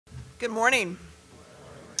Good morning.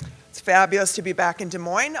 It's fabulous to be back in Des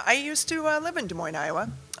Moines. I used to live in Des Moines, Iowa.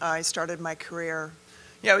 I started my career.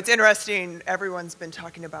 It's interesting. Everyone's been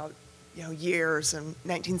talking about, years and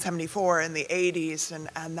 1974 and the 80s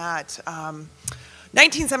and that.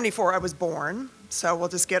 1974, I was born, so we'll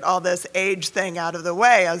just get all this age thing out of the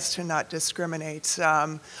way as to not discriminate.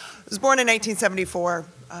 I was born in 1974.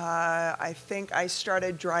 I think I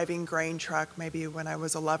started driving grain truck maybe when I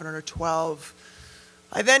was 11 or 12.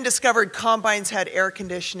 I then discovered combines had air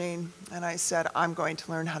conditioning, and I said, I'm going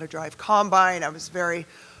to learn how to drive combine. I was very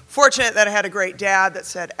fortunate that I had a great dad that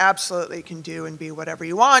said, absolutely, you can do and be whatever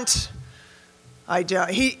you want.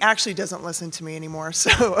 He actually doesn't listen to me anymore,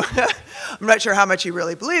 so I'm not sure how much he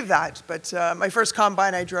really believed that. But my first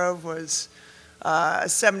combine I drove was a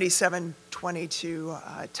 7722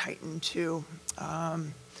 Titan II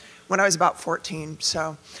when I was about 14.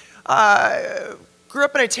 So grew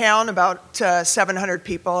up in a town about 700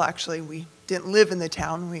 people. Actually, we didn't live in the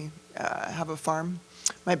town. We have a farm.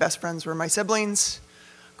 My best friends were my siblings.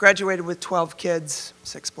 Graduated with 12 kids,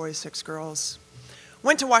 6 boys, 6 girls.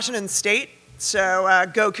 Went to Washington State, so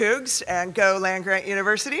go Cougs and go land-grant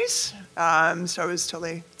universities. So I was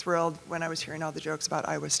totally thrilled when I was hearing all the jokes about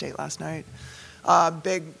Iowa State last night.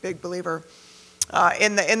 Big believer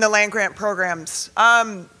in the land-grant programs.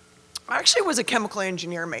 I actually was a chemical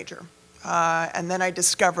engineer major. And then I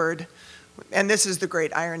discovered, and this is the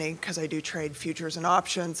great irony because I do trade futures and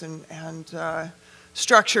options and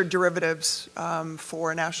structured derivatives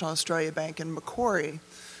for National Australia Bank and Macquarie,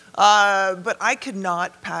 but I could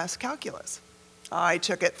not pass calculus. I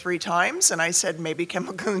took it 3 times and I said maybe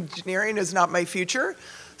chemical engineering is not my future,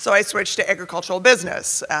 so I switched to agricultural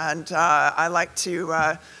business. And I like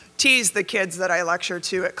to tease the kids that I lecture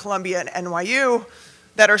to at Columbia and NYU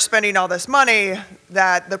that are spending all this money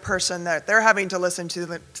that the person that they're having to listen to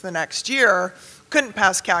the next year couldn't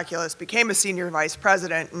pass calculus, became a senior vice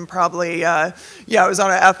president, and probably, was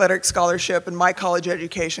on an athletic scholarship, and my college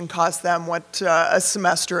education cost them what a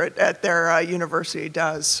semester at their university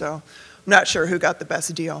does. So I'm not sure who got the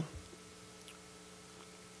best deal.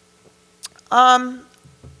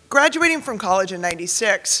 Graduating from college in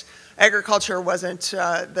 '96, agriculture wasn't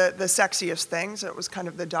the sexiest things. It was kind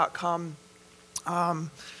of the dot-com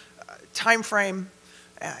time frame.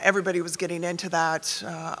 Everybody was getting into that.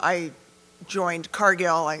 I joined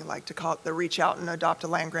Cargill. I like to call it the Reach Out and Adopt a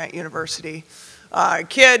Land-Grant University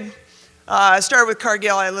kid. Started with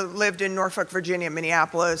Cargill. I lived in Norfolk, Virginia,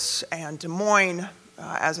 Minneapolis, and Des Moines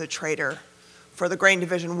as a trader for the grain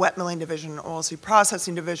division, wet milling division, oilseed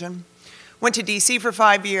processing division. Went to DC for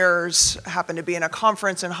 5 years, happened to be in a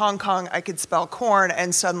conference in Hong Kong. I could spell corn,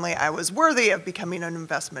 and suddenly I was worthy of becoming an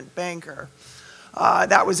investment banker.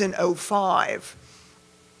 That was in '05.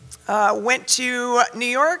 Went to New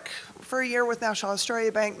York for a year with National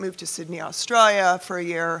Australia Bank, moved to Sydney, Australia for a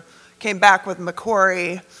year, came back with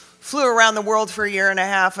Macquarie, flew around the world for a year and a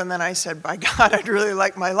half, and then I said, by God, I'd really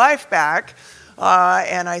like my life back.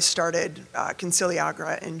 And I started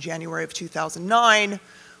Conciliagra in January of 2009.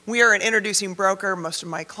 We are an introducing broker. Most of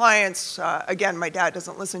my clients, again, my dad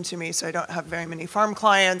doesn't listen to me, so I don't have very many farm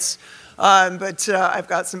clients. But I've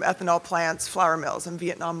got some ethanol plants, flour mills in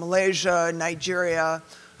Vietnam, Malaysia, Nigeria,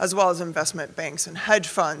 as well as investment banks and hedge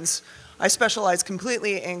funds. I specialize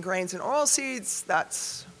completely in grains and oilseeds.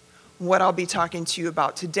 That's what I'll be talking to you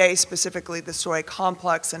about today, specifically the soy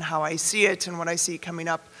complex and how I see it and what I see coming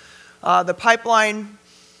up the pipeline.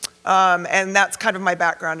 And that's kind of my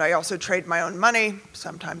background. I also trade my own money,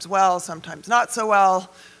 sometimes well, sometimes not so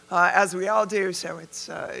well, as we all do. So it's,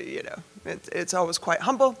 it's always quite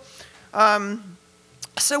humble.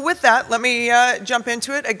 So with that, let me jump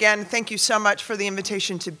into it. Again, thank you so much for the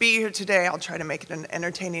invitation to be here today. I'll try to make it an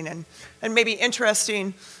entertaining and maybe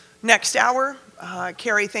interesting next hour.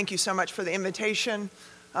 Carrie, thank you so much for the invitation.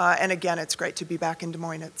 And again, it's great to be back in Des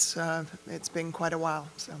Moines. It's been quite a while.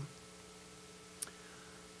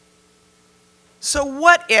 So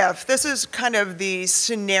what if, this is kind of the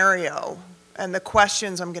scenario and the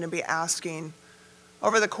questions I'm going to be asking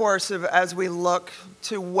over the course of as we look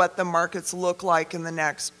to what the markets look like in the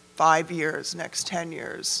next 5 years, next 10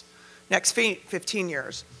 years, next 15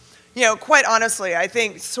 years. Quite honestly, I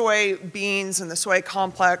think soybeans and the soy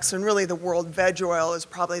complex and really the world veg oil is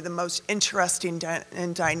probably the most interesting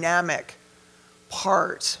and dynamic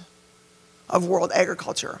part of world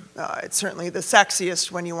agriculture. It's certainly the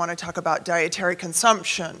sexiest when you want to talk about dietary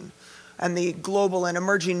consumption and the global and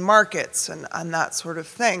emerging markets and that sort of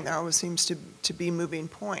thing. There always seems to be moving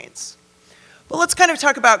points. But let's kind of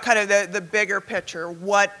talk about kind of the bigger picture.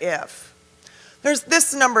 What if?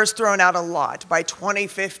 This number is thrown out a lot. By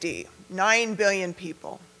 2050, 9 billion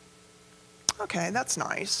people. Okay, that's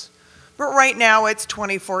nice. But right now it's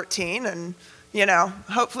 2014, and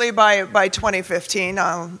hopefully by 2015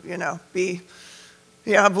 I'll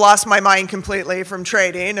I've lost my mind completely from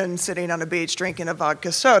trading and sitting on a beach drinking a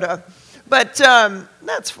vodka soda. But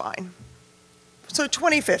that's fine. So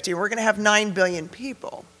 2050, we're going to have 9 billion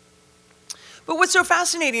people. But what's so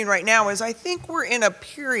fascinating right now is I think we're in a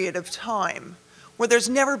period of time where there's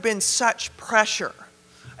never been such pressure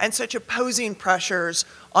and such opposing pressures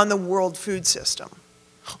on the world food system.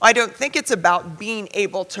 I don't think it's about being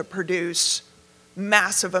able to produce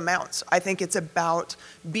massive amounts. I think it's about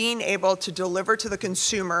being able to deliver to the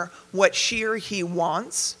consumer what she or he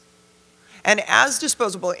wants. And as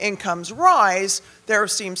disposable incomes rise, there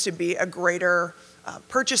seems to be a greater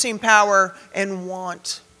purchasing power and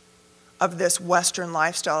want of this Western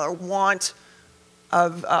lifestyle, or want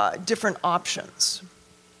of different options.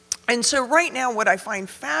 And so right now what I find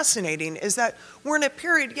fascinating is that we're in a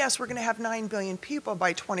period, yes, we're going to have 9 billion people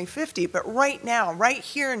by 2050, but right now, right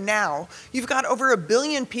here now, you've got over 1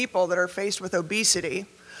 billion people that are faced with obesity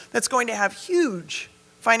that's going to have huge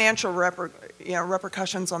financial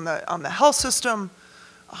repercussions on the health system,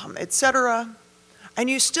 et cetera.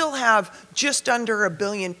 And you still have just under 1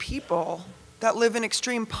 billion people that live in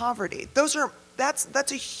extreme poverty.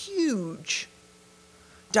 That's a huge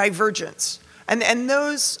divergence. And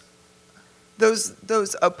those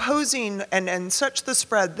opposing and such the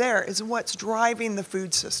spread there is what's driving the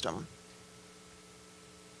food system.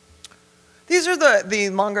 These are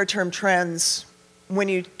the longer term trends when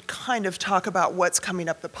you kind of talk about what's coming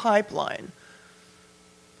up the pipeline.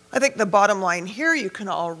 I think the bottom line here, you can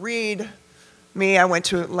all read. Me, I went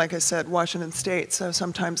to, like I said, Washington State, so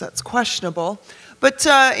sometimes that's questionable. But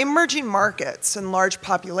emerging markets and large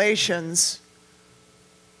populations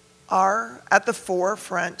are at the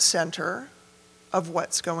forefront center of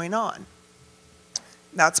what's going on.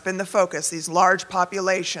 That's been the focus, these large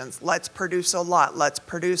populations. Let's produce a lot, let's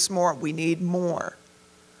produce more, we need more.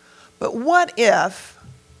 But what if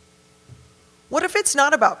it's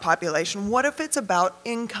not about population? What if it's about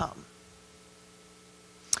income?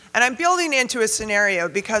 And I'm building into a scenario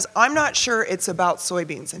because I'm not sure it's about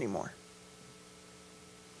soybeans anymore.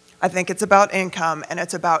 I think it's about income, and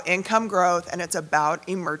it's about income growth, and it's about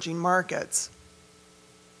emerging markets.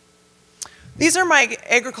 These are my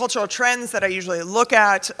agricultural trends that I usually look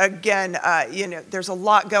at. Again, there's a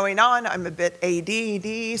lot going on. I'm a bit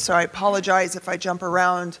ADD, so I apologize if I jump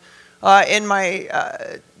around in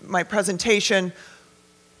my presentation.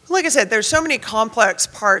 Like I said, there's so many complex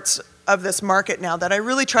parts of this market now that I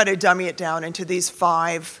really try to dummy it down into these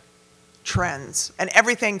 5 trends. And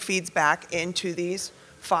everything feeds back into these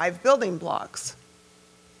 5 building blocks.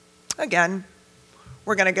 Again,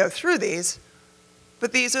 we're going to go through these,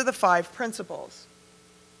 but these are the 5 principles.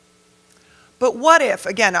 But what if,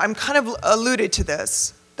 again, I'm kind of alluded to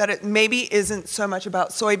this, that it maybe isn't so much about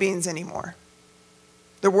soybeans anymore.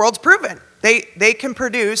 The world's proven. They can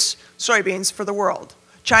produce soybeans for the world.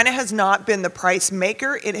 China has not been the price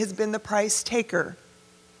maker, it has been the price taker.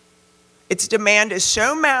 Its demand is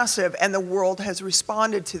so massive, and the world has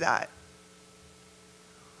responded to that.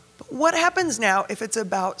 But what happens now if it's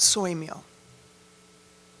about soy meal?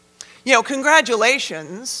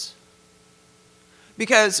 Congratulations,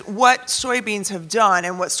 because what soybeans have done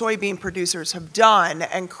and what soybean producers have done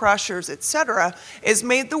and crushers, et cetera, is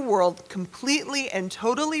made the world completely and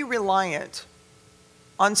totally reliant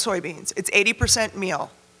on soybeans. It's 80%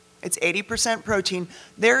 meal. It's 80% protein.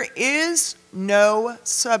 There is no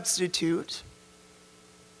substitute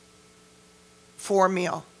for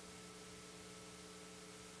meal.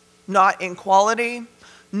 Not in quality,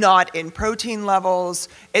 not in protein levels,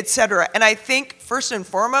 et cetera. And I think, first and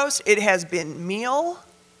foremost, it has been meal,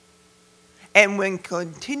 and will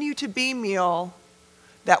continue to be meal,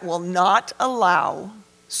 that will not allow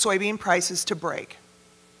soybean prices to break.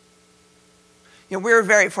 We were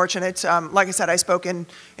very fortunate. Like I said, I spoke in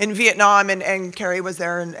Vietnam, and Carrie was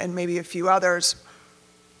there, and maybe a few others.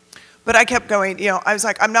 But I kept going, I was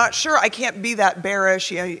like, I'm not sure, I can't be that bearish.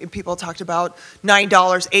 People talked about $9,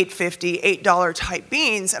 $8.50, $8 type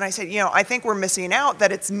beans. And I said, I think we're missing out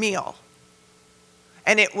that it's meal.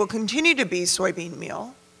 And it will continue to be soybean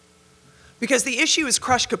meal. Because the issue is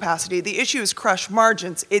crush capacity, the issue is crush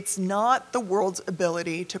margins. It's not the world's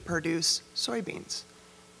ability to produce soybeans.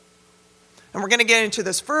 And we're going to get into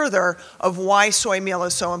this further of why soy meal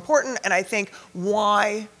is so important, and I think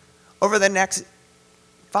why over the next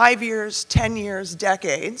 5 years, 10 years,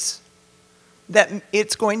 decades, that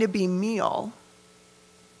it's going to be meal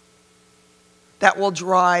that will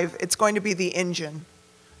drive, it's going to be the engine,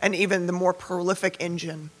 and even the more prolific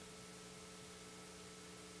engine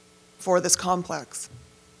for this complex.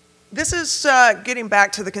 this is getting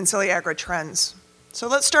back to the Consilliagra trends. So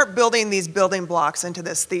let's start building these building blocks into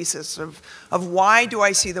this thesis of why do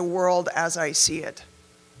I see the world as I see it.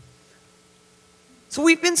 So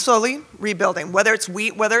we've been slowly rebuilding, whether it's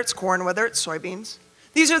wheat, whether it's corn, whether it's soybeans.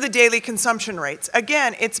 These are the daily consumption rates.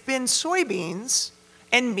 Again, it's been soybeans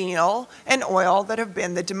and meal and oil that have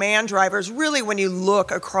been the demand drivers really when you look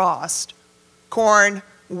across corn,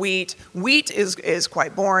 wheat. Wheat is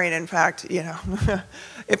quite boring. In fact,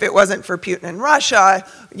 if it wasn't for Putin and Russia,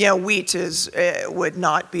 wheat would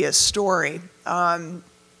not be a story.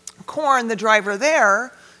 Corn, the driver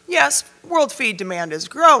there, yes, world feed demand is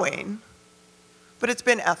growing, but it's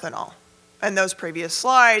been ethanol. And those previous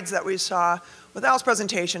slides that we saw with Al's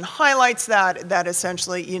presentation highlights that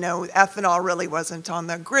essentially, ethanol really wasn't on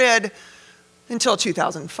the grid until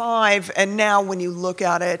 2005, and now when you look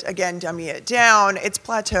at it, again, dummy it down, it's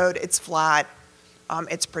plateaued, it's flat,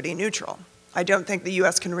 it's pretty neutral. I don't think the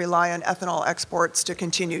US can rely on ethanol exports to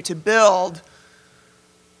continue to build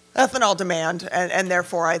ethanol demand, and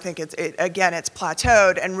therefore I think it's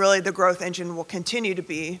plateaued, and really the growth engine will continue to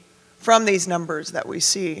be from these numbers that we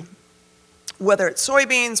see. Whether it's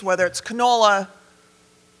soybeans, whether it's canola,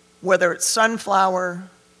 whether it's sunflower,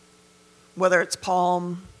 whether it's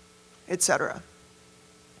palm, etc.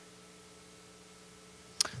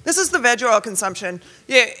 This is the veg oil consumption.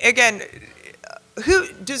 Yeah, again,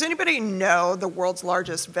 does anybody know the world's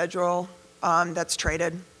largest veg oil that's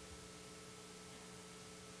traded?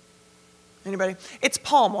 Anybody? It's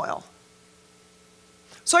palm oil.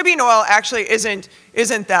 Soybean oil actually isn't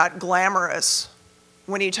that glamorous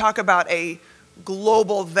when you talk about a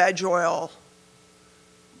global veg oil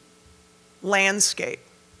landscape.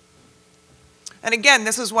 And again,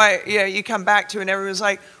 this is why you come back to, and everyone's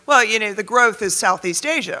like, well, the growth is Southeast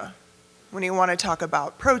Asia when you want to talk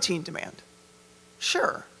about protein demand.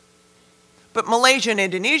 Sure. But Malaysia and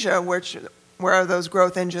Indonesia, where those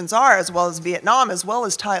growth engines are, as well as Vietnam, as well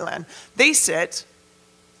as Thailand, they sit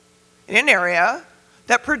in an area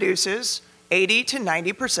that produces 80 to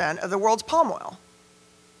 90% of the world's palm oil.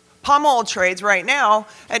 Palm oil trades right now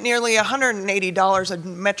at nearly $180 a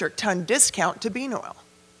metric ton discount to bean oil.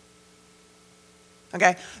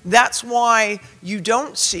 Okay, that's why you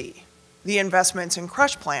don't see the investments in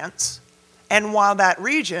crush plants, and while that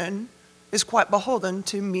region is quite beholden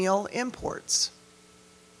to meal imports.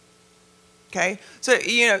 Okay, so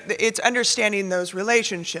it's understanding those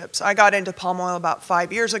relationships. I got into palm oil about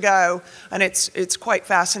 5 years ago, and it's quite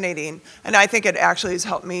fascinating, and I think it actually has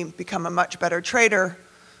helped me become a much better trader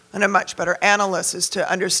and a much better analyst, is to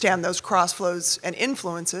understand those cross flows and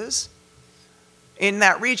influences in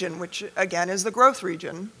that region, which again is the growth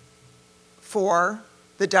region for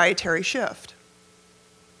the dietary shift.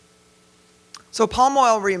 So palm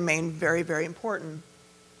oil remained very, very important.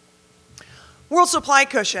 World supply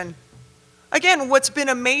cushion. Again, what's been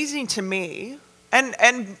amazing to me, and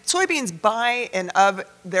soybeans by and of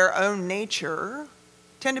their own nature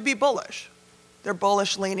tend to be bullish. They're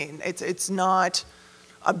bullish leaning. It's not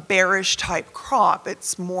a bearish type crop.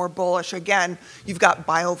 It's more bullish. Again, you've got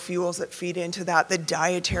biofuels that feed into that, the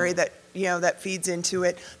dietary that that feeds into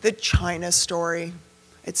it, the China story,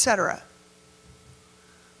 etc.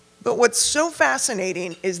 But what's so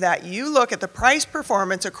fascinating is that you look at the price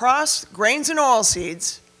performance across grains and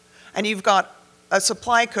oilseeds, and you've got a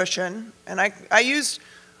supply cushion. And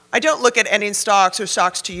I don't look at ending stocks or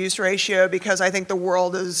stocks to use ratio, because I think the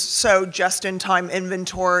world is so just-in-time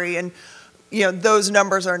inventory, and those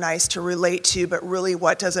numbers are nice to relate to, but really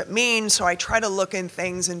what does it mean? So I try to look in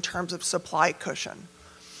things in terms of supply cushion.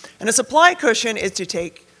 And a supply cushion is to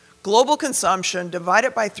take global consumption, divide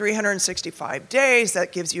it by 365 days,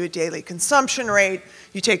 that gives you a daily consumption rate.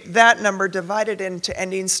 You take that number, divide it into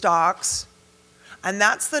ending stocks, and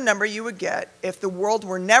that's the number you would get if the world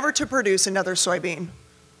were never to produce another soybean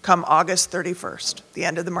come August 31st, the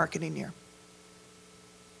end of the marketing year.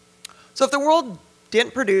 So if the world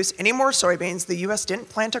didn't produce any more soybeans, the US didn't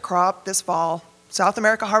plant a crop this fall, South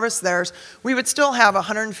America harvests theirs, we would still have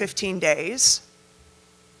 115 days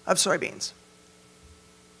of soybeans.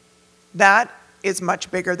 That is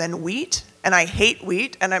much bigger than wheat, and I hate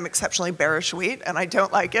wheat, and I'm exceptionally bearish wheat, and I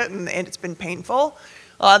don't like it, and it's been painful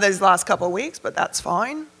these last couple of weeks, but that's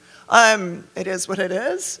fine. It is what it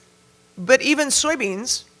is. But even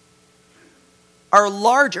soybeans are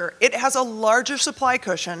larger. It has a larger supply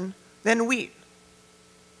cushion than wheat.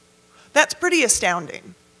 That's pretty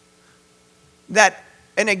astounding.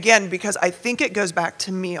 And again, because I think it goes back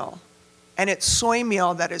to meal, and it's soy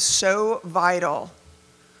meal that is so vital,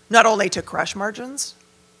 not only to crush margins,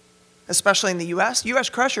 especially in the US. US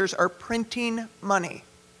crushers are printing money,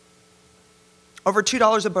 over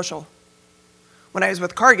 $2 a bushel. When I was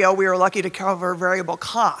with Cargill, we were lucky to cover variable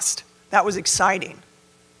cost. That was exciting.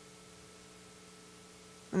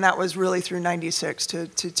 And that was really through 96 to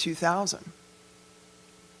 2000.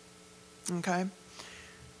 Okay?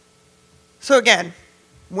 So again,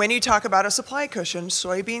 when you talk about a supply cushion,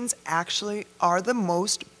 soybeans actually are the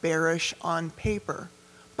most bearish on paper,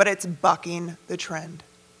 but it's bucking the trend.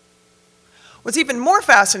 What's even more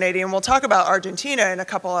fascinating, and we'll talk about Argentina in a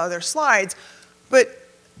couple other slides, but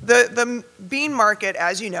the bean market,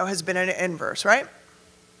 as you know, has been an inverse, right?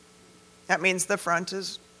 That means the front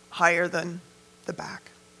is higher than the back,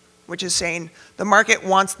 which is saying the market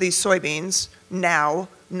wants these soybeans now,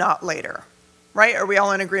 not later, right? Are we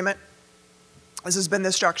all in agreement? This has been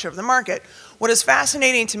the structure of the market. What is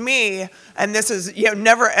fascinating to me, and this is,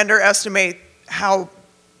 never underestimate how,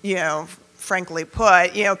 frankly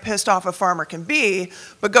put, pissed off a farmer can be,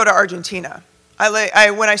 but go to Argentina.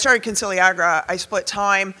 When I started Conciliagra, I split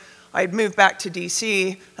time. I had moved back to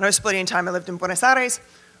DC, and I was splitting time. I lived in Buenos Aires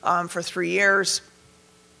for 3 years,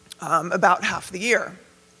 about half the year.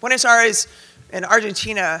 Buenos Aires in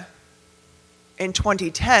Argentina in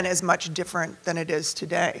 2010 is much different than it is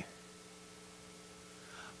today.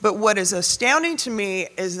 But what is astounding to me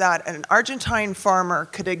is that an Argentine farmer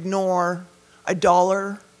could ignore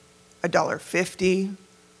 $1, $1.50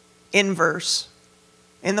 inverse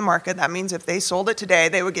in the market. That means if they sold it today,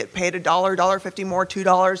 they would get paid $1, $1.50 more,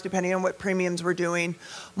 $2, depending on what premiums we're doing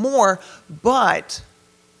more. But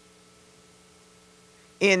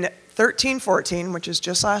in 13-14, which is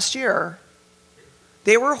just last year,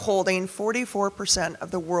 they were holding 44% of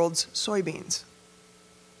the world's soybeans.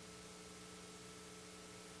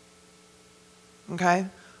 Okay?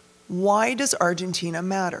 Why does Argentina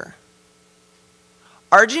matter?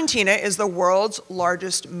 Argentina is the world's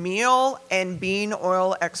largest meal and bean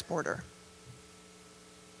oil exporter.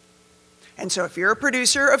 And so if you're a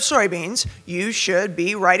producer of soybeans, you should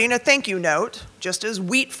be writing a thank you note, just as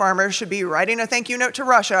wheat farmers should be writing a thank you note to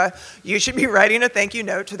Russia, you should be writing a thank you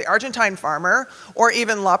note to the Argentine farmer, or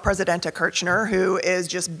even La Presidenta Kirchner, who is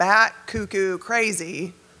just bat cuckoo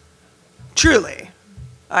crazy. Truly.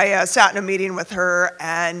 I sat in a meeting with her,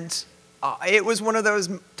 and it was one of those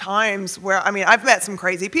times where, I've met some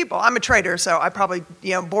crazy people. I'm a trader, so I probably,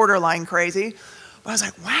 borderline crazy. But I was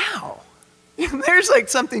like, wow, there's like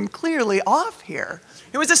something clearly off here.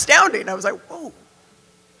 It was astounding. I was like, whoa,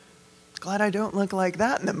 glad I don't look like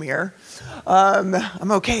that in the mirror.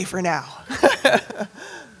 I'm okay for now.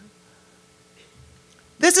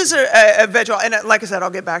 This is a visual, and like I said, I'll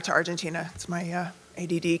get back to Argentina. It's my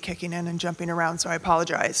ADD kicking in and jumping around, so I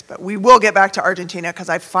apologize. But we will get back to Argentina because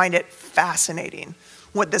I find it fascinating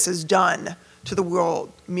what this has done to the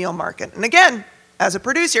world meal market. And again, as a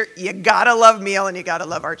producer, you gotta love meal and you gotta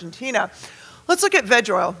love Argentina. Let's look at veg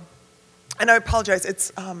oil. And I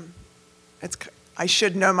apologize, I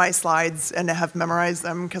should know my slides and have memorized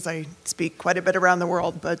them because I speak quite a bit around the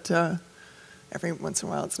world, but every once in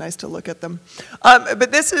a while it's nice to look at them.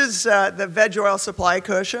 But this is the veg oil supply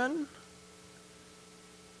cushion.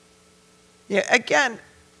 Yeah, again,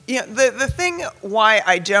 the thing why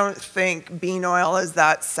I don't think bean oil is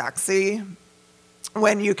that sexy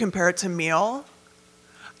when you compare it to meal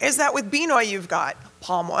is that with bean oil you've got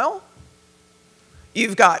palm oil,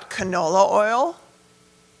 you've got canola oil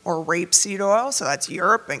or rapeseed oil, so that's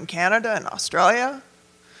Europe and Canada and Australia.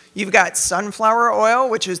 You've got sunflower oil,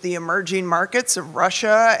 which is the emerging markets of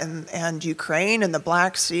Russia and Ukraine and the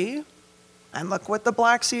Black Sea. And look what the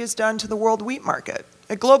Black Sea has done to the world wheat market.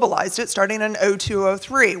 It globalized it starting in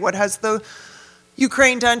 02-03. What has the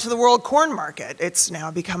Ukraine done to the world corn market? It's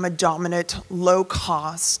now become a dominant,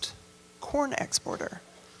 low-cost corn exporter.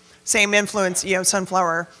 Same influence,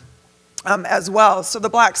 sunflower as well. So the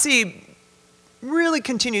Black Sea really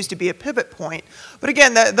continues to be a pivot point. But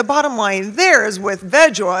again, the bottom line there is with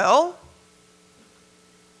veg oil,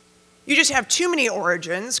 you just have too many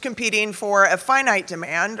origins competing for a finite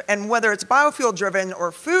demand, and whether it's biofuel-driven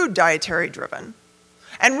or food dietary-driven.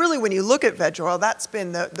 And really, when you look at veg oil, that's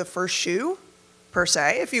been the first shoe, per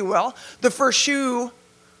se, if you will, the first shoe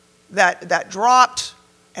that dropped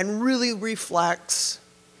and really reflects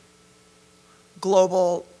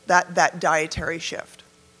global, that dietary shift.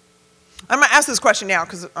 I'm going to ask this question now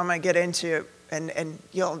because I'm going to get into, and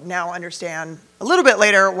you'll now understand a little bit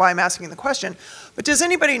later why I'm asking the question. But does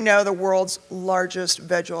anybody know the world's largest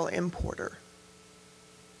veg oil importer?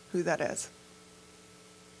 Who that is?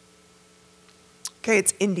 Okay,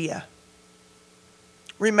 it's India.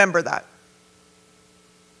 Remember that,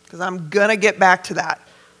 because I'm going to get back to that.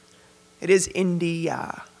 It is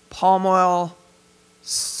India. Palm oil,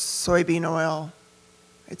 soybean oil,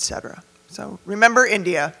 etc. So remember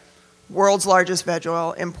India, world's largest veg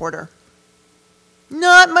oil importer.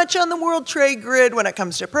 Not much on the world trade grid when it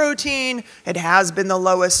comes to protein. It has been the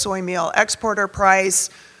lowest soy meal exporter price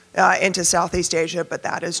into Southeast Asia, but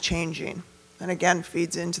that is changing. And again,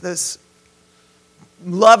 feeds into this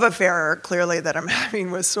love affair, clearly, that I'm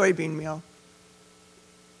having with soybean meal.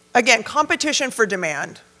 Again, competition for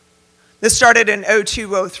demand. This started in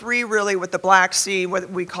 2002-03, really, with the Black Sea, what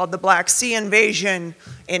we called the Black Sea invasion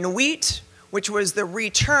in wheat, which was the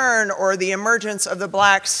return or the emergence of the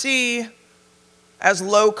Black Sea as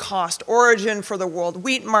low-cost origin for the world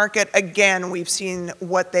wheat market. Again, we've seen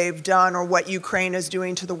what they've done or what Ukraine is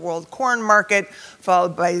doing to the world corn market,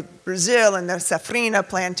 followed by Brazil and the safrinha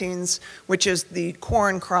plantings, which is the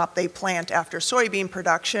corn crop they plant after soybean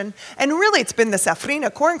production. And really, it's been the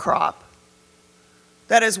safrinha corn crop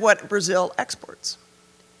that is what Brazil exports,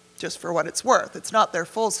 just for what it's worth. It's not their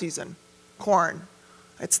full season corn.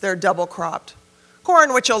 It's their double-cropped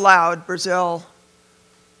corn, which allowed Brazil,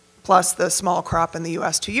 plus the small crop in the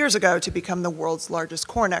US 2 years ago, to become the world's largest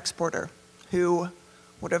corn exporter. Who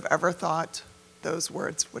would have ever thought those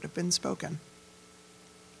words would have been spoken?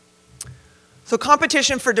 So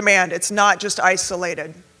competition for demand, it's not just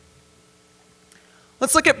isolated.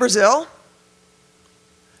 Let's look at Brazil.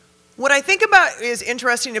 What I think about is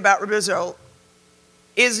interesting about Brazil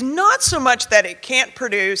is not so much that it can't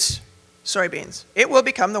produce soybeans. It will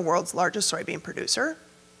become the world's largest soybean producer,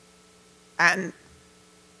 and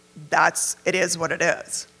it is what it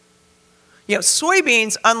is. You know,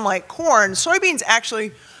 soybeans, unlike corn, soybeans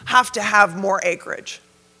actually have to have more acreage.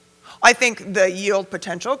 I think the yield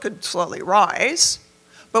potential could slowly rise,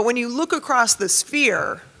 but when you look across the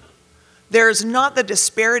sphere, there's not the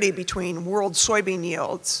disparity between world soybean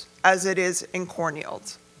yields as it is in corn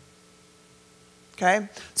yields. Okay?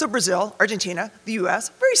 So Brazil, Argentina, the US,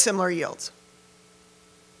 very similar yields.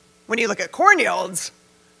 When you look at corn yields,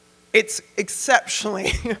 it's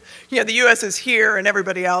exceptionally, you know, the US is here and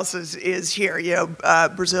everybody else is here. You know,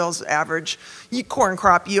 Brazil's average corn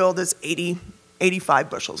crop yield is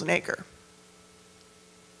 85 bushels an acre.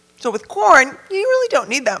 So with corn, you really don't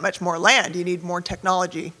need that much more land. You need more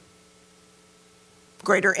technology,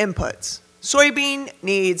 greater inputs. Soybean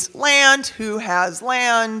needs land. Who has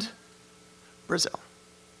land? Brazil.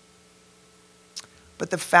 But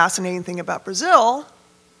the fascinating thing about Brazil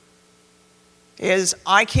is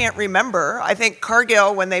I can't remember. I think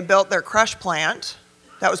Cargill, when they built their crush plant,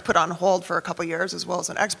 that was put on hold for a couple years, as well as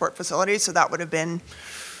an export facility, so that would have been,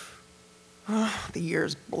 the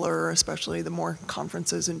years blur, especially the more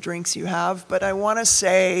conferences and drinks you have, but I want to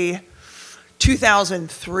say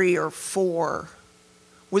 2003 or 4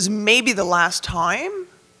 was maybe the last time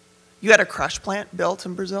you had a crush plant built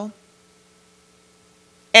in Brazil.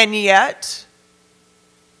 And yet,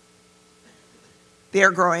 they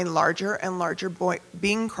are growing larger and larger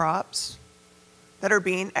bean crops that are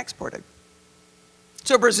being exported.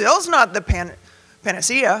 So Brazil's not the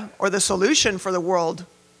panacea or the solution for the world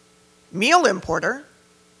meal importer,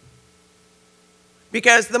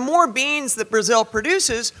 because the more beans that Brazil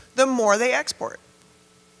produces, the more they export.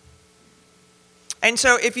 And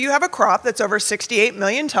so if you have a crop that's over 68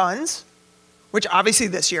 million tons, which obviously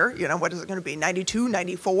this year, you know, what is it going to be, 92,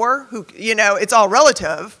 94? You know, it's all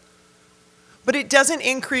relative. But it doesn't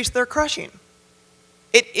increase their crushing.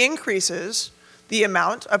 It increases the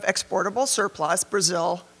amount of exportable surplus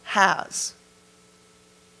Brazil has.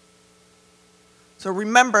 So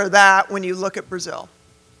remember that when you look at Brazil.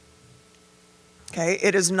 Okay,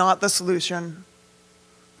 it is not the solution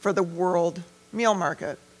for the world meal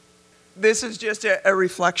market. This is just a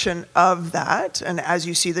reflection of that, and as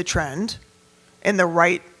you see the trend in the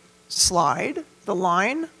right slide, the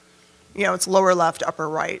line, you know, it's lower left, upper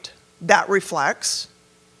right. That reflects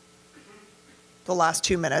the last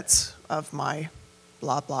 2 minutes of my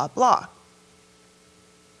blah, blah, blah.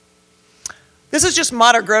 This is just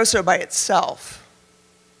Mato Grosso by itself.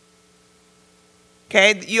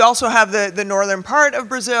 Okay, you also have the northern part of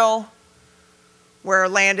Brazil where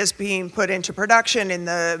land is being put into production in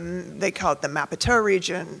they call it the Maputo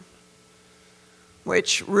region,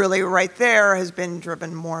 which really right there has been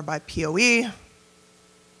driven more by POE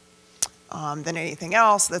than anything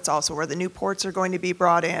else. That's also where the new ports are going to be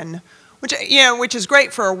brought in, which is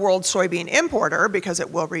great for a world soybean importer because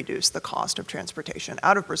it will reduce the cost of transportation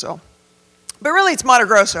out of Brazil. But really it's Mato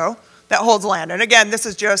Grosso that holds land. And again, this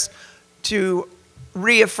is just to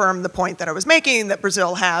reaffirm the point that I was making, that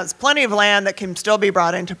Brazil has plenty of land that can still be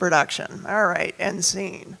brought into production. All right, end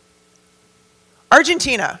scene.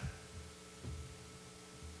 Argentina.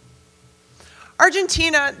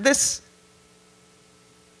 This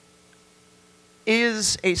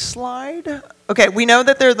is a slide Okay, we know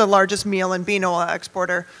that they're the largest meal and bean oil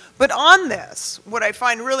exporter, but on this, what I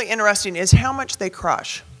find really interesting is how much they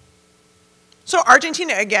crush. So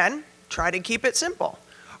Argentina, again, try to keep it simple.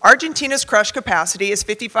 Argentina's crush capacity is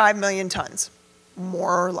 55 million tons,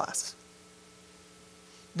 more or less.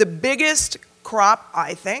 The biggest crop,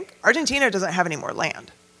 I think, Argentina doesn't have any more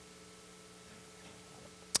land.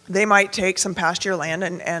 They might take some pasture land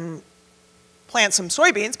and plant some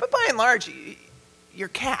soybeans, but by and large, you're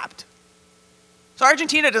capped. So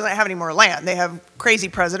Argentina doesn't have any more land. They have crazy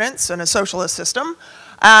presidents and a socialist system,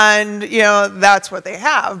 and that's what they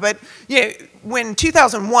have. But when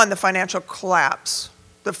 2001, the financial collapse,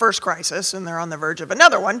 the first crisis, and they're on the verge of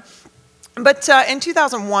another one, but in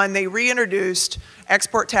 2001, they reintroduced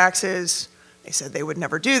export taxes. They said they would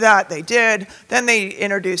never do that. They did. Then they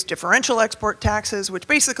introduced differential export taxes, which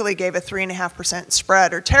basically gave a 3.5%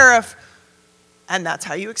 spread or tariff, and that's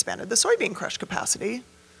how you expanded the soybean crush capacity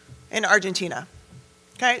in Argentina.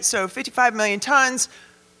 Okay, so 55 million tons,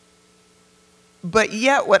 but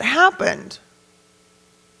yet what happened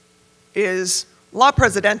is La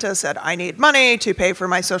Presidenta said, I need money to pay for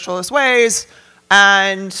my socialist ways,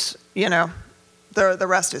 and, the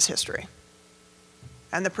rest is history.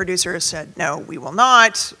 And the producers said, no, we will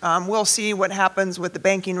not. We'll see what happens with the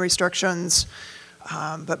banking restrictions,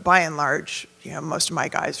 but by and large, most of my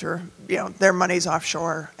guys are, their money's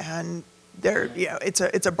offshore, and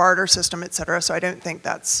it's a barter system, et cetera, so I don't think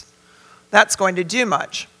that's going to do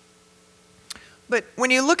much. But when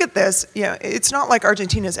you look at this, it's not like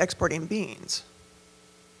Argentina's exporting beans.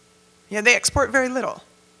 They export very little.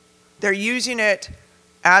 They're using it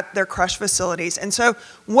at their crush facilities. And so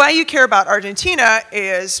why you care about Argentina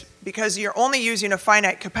is because you're only using a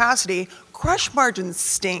finite capacity. Crush margins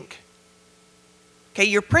stink. Okay,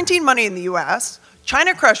 you're printing money in the US,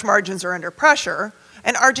 China crush margins are under pressure,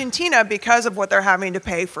 and Argentina, because of what they're having to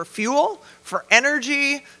pay for fuel, for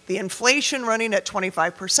energy, the inflation running at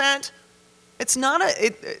 25%, that's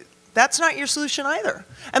not your solution either.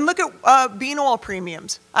 And look at bean oil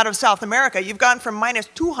premiums out of South America. You've gone from minus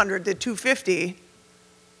 200 to 250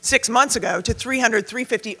 6 months ago to 300,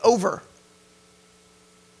 350 over.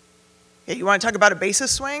 Yeah, you want to talk about a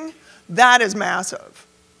basis swing? That is massive.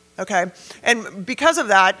 Okay, and because of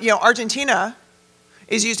that, Argentina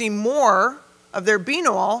is using more of their bean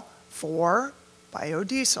oil for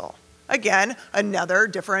biodiesel. Again, another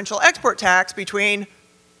differential export tax between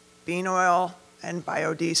bean oil and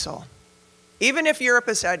biodiesel. Even if Europe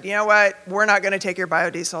has said, you know what, we're not going to take your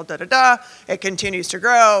biodiesel, it continues to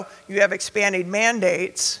grow, you have expanded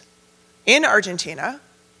mandates in Argentina.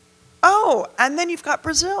 Oh, and then you've got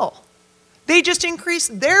Brazil. They just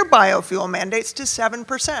increased their biofuel mandates to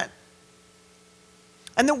 7%.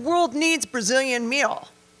 And the world needs Brazilian meal.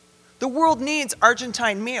 The world needs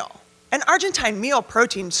Argentine meal. And Argentine meal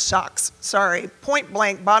protein sucks. Sorry, point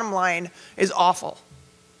blank, bottom line is awful.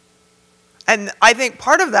 And I think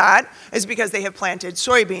part of that is because they have planted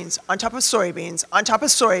soybeans on top of soybeans, on top of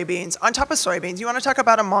soybeans, on top of soybeans. You want to talk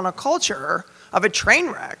about a monoculture of a train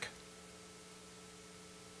wreck.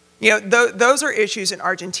 Those are issues in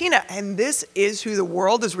Argentina, and this is who the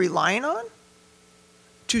world is relying on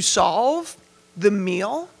to solve the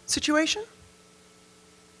meal situation.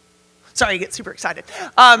 Sorry, I get super excited.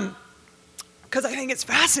 Because I think it's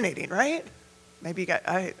fascinating, right? Maybe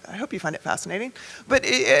I hope you find it fascinating. But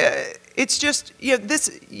it's just,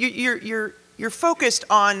 you're focused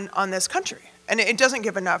on this country. And it doesn't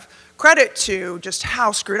give enough credit to just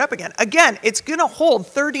how screwed up again. Again, it's going to hold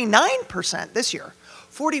 39% this year.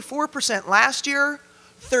 44% last year,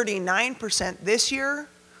 39% this year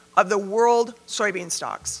of the world soybean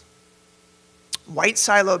stocks. White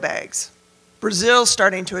silo bags. Brazil's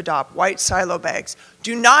starting to adopt white silo bags.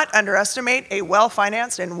 Do not underestimate a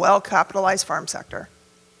well-financed and well-capitalized farm sector.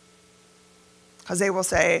 Because they will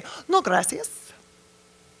say, no gracias,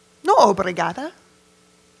 no obrigada,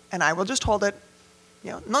 and I will just hold it.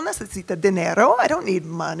 No necesita dinero, I don't need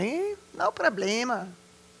money, no problema.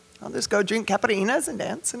 I'll just go drink caipirinhas and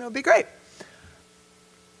dance and it'll be great.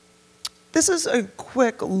 This is a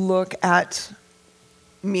quick look at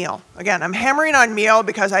meal. Again, I'm hammering on meal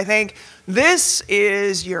because I think this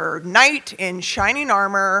is your knight in shining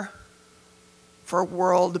armor for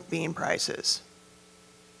world bean prices.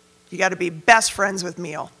 You got to be best friends with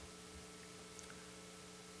meal.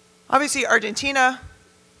 Obviously, Argentina,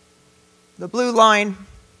 the blue line,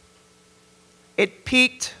 it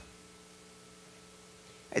peaked,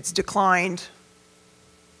 it's declined.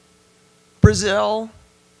 Brazil,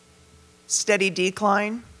 steady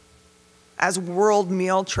decline. As world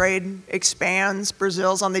meal trade expands,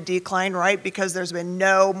 Brazil's on the decline, right? Because there's been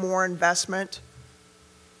no more investment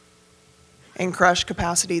in crush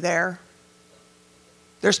capacity there.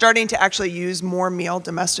 They're starting to actually use more meal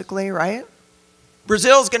domestically, right?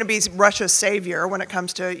 Brazil is going to be Russia's savior when it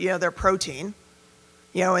comes to, their protein,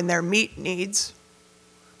 and their meat needs.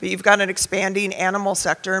 But you've got an expanding animal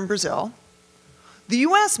sector in Brazil. The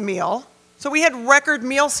U.S. meal, so we had record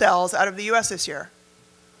meal sales out of the U.S. this year.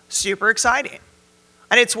 Super exciting.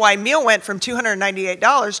 And it's why meal went from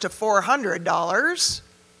 $298 to $400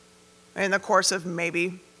 in the course of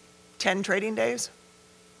maybe 10 trading days.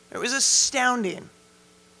 It was astounding,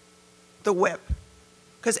 the whip.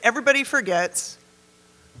 Because everybody forgets,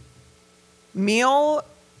 meal,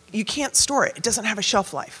 you can't store it. It doesn't have a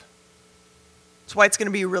shelf life. That's why it's going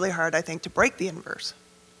to be really hard, I think, to break the inverse.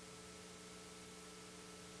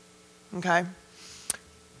 Okay?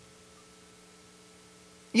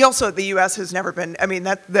 You also, the U.S. has never been,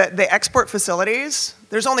 the export facilities,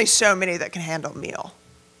 there's only so many that can handle meal.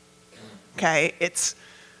 Okay?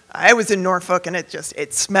 I was in Norfolk and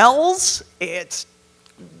it smells, it's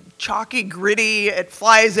chalky, gritty, it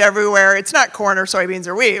flies everywhere. It's not corn or soybeans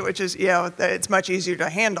or wheat, which is, it's much easier to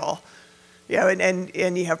handle.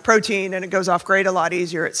 And you have protein and it goes off grade a lot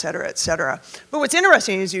easier, et cetera, et cetera. But what's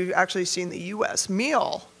interesting is you've actually seen the U.S.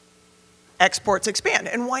 meal exports expand.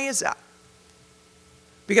 And why is that?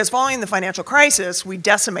 Because following the financial crisis, we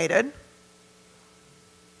decimated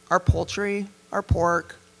our poultry, our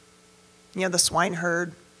pork, the swine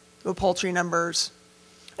herd, the poultry numbers.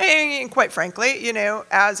 And quite frankly,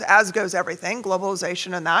 as goes everything,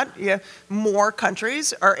 globalization and that, more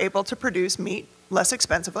countries are able to produce meat less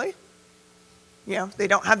expensively. They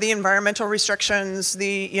don't have the environmental restrictions,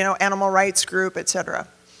 the, animal rights group, et cetera.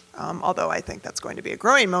 Although I think that's going to be a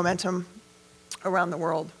growing momentum around the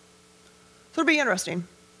world. So it'll be interesting.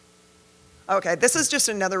 Okay, this is just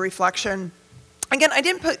another reflection. Again, I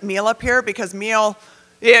didn't put meal up here because meal,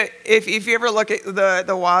 if you ever look at the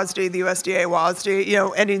WASDE, the USDA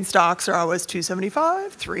WASDE, ending stocks are always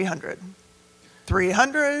 275, 300,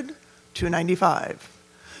 300, 295.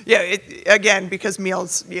 Again, because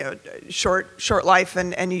meal's short life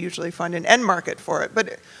and you usually find an end market for it.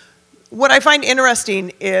 But what I find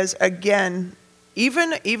interesting is, again,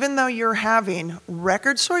 even though you're having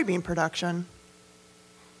record soybean production,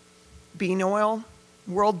 bean oil,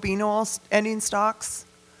 world bean oil ending stocks,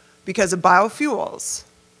 because of biofuels,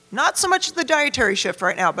 not so much the dietary shift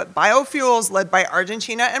right now, but biofuels led by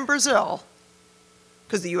Argentina and Brazil,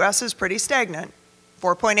 because the U.S. is pretty stagnant.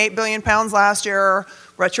 4.8 billion pounds last year,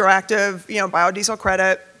 retroactive, biodiesel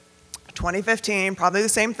credit, 2015, probably the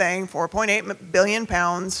same thing, 4.8 billion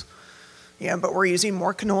pounds. But we're using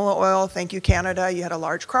more canola oil. Thank you, Canada. You had a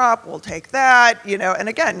large crop. We'll take that. And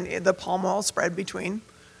again, the palm oil spread between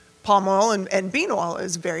palm oil and bean oil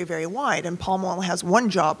is very, very wide. And palm oil has one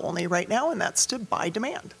job only right now, and that's to buy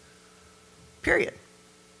demand. Period.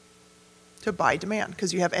 To buy demand,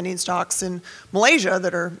 because you have ending stocks in Malaysia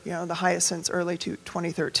that are the highest since early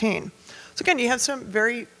 2013. So again, you have some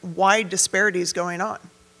very wide disparities going on.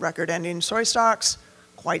 Record ending soy stocks,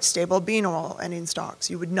 quite stable bean oil ending stocks.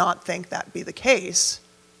 You would not think that'd be the case.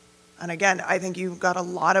 And again, I think you've got a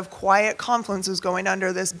lot of quiet confluences going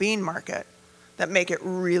under this bean market that make it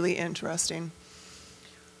really interesting.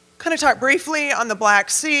 Kind of talk briefly on the Black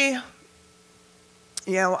Sea.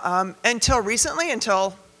 Until recently,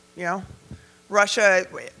 Russia,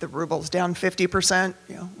 the ruble's down 50%.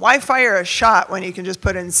 Why fire a shot when you can just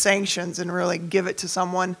put in sanctions and really give it to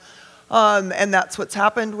someone? And that's what's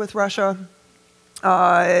happened with Russia.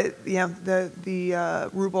 The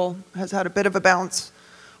ruble has had a bit of a bounce,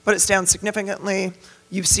 but it's down significantly.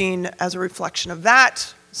 You've seen, as a reflection of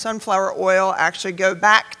that, sunflower oil actually go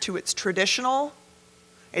back to its traditional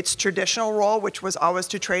role, which was always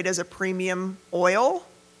to trade as a premium oil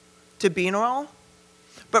to bean oil.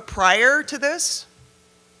 But prior to this,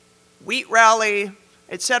 wheat rally,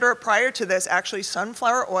 et cetera, prior to this, actually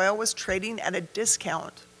sunflower oil was trading at a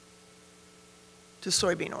discount to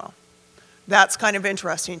soybean oil. That's kind of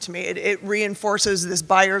interesting to me. It reinforces this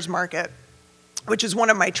buyer's market, which is one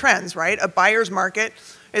of my trends, right? A buyer's market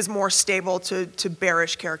is more stable to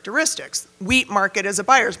bearish characteristics. Wheat market is a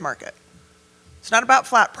buyer's market. It's not about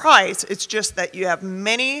flat price, it's just that you have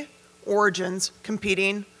many origins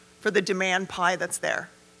competing for the demand pie that's there.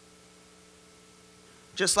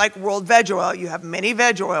 Just like world veg oil, you have many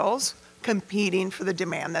veg oils competing for the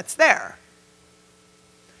demand that's there.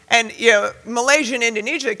 And Malaysia and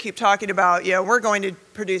Indonesia keep talking about, we're going to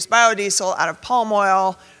produce biodiesel out of palm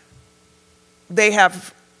oil. They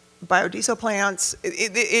have biodiesel plants.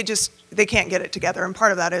 They can't get it together. And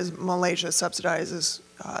part of that is Malaysia subsidizes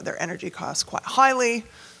their energy costs quite highly.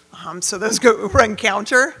 So those run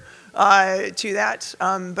counter to that.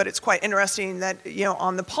 But it's quite interesting that,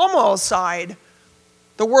 on the palm oil side,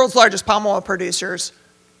 the world's largest palm oil producers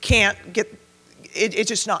can't get, it's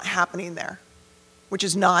just not happening there, which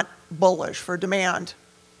is not bullish for demand.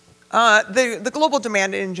 The global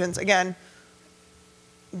demand engines, again,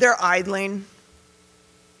 they're idling.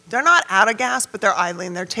 They're not out of gas, but they're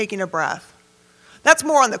idling. They're taking a breath. That's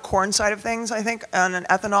more on the corn side of things, I think, on an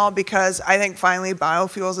ethanol, because I think finally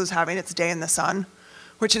biofuels is having its day in the sun,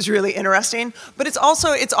 which is really interesting. But it's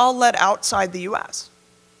also, it's all led outside the US.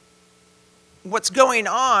 What's going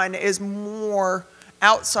on is more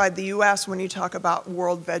outside the US when you talk about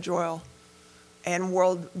world veg oil and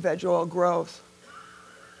world veg oil growth.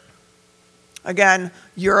 Again,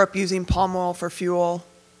 Europe using palm oil for fuel.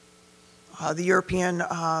 The European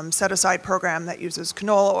set-aside program that uses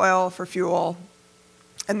canola oil for fuel.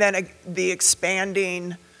 And then the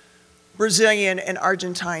expanding Brazilian and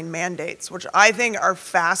Argentine mandates, which I think are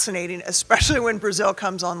fascinating, especially when Brazil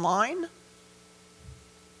comes online.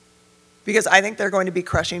 Because I think they're going to be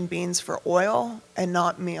crushing beans for oil and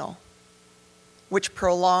not meal, which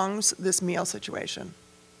prolongs this meal situation,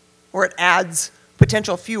 or it adds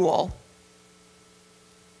potential fuel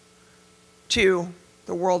to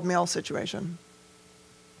the world meal situation.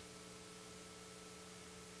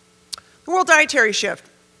 The world dietary shift,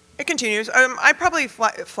 it continues. I probably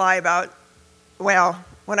fly about, well,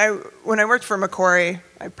 when I worked for Macquarie,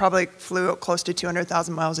 I probably flew close to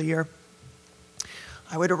 200,000 miles a year.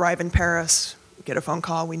 I would arrive in Paris, get a phone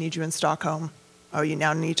call, we need you in Stockholm. Oh, you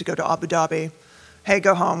now need to go to Abu Dhabi. Hey,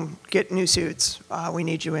 go home, get new suits. We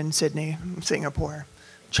need you in Sydney, Singapore,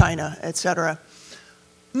 China, et cetera.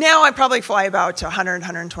 Now I probably fly about 100,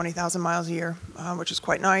 120,000 miles a year, which is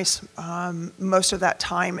quite nice. Most of that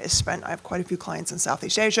time is spent, I have quite a few clients in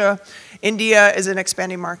Southeast Asia. India is an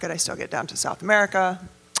expanding market. I still get down to South America,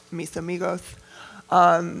 mis amigos.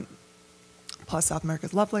 Plus South America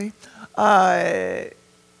is lovely.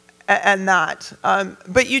 And that.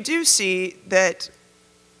 But you do see that,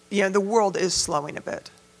 you know, the world is slowing a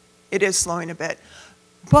bit. It is slowing a bit.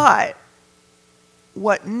 But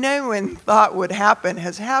what no one thought would happen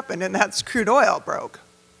has happened, and that's crude oil broke.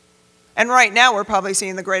 And right now we're probably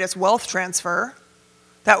seeing the greatest wealth transfer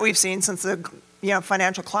that we've seen since the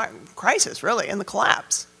financial crisis, really, and the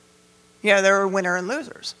collapse. There were winners and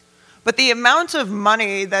losers. But the amount of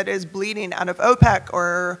money that is bleeding out of OPEC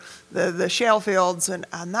or the shale fields and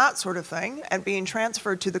that sort of thing and being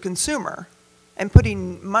transferred to the consumer and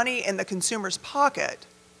putting money in the consumer's pocket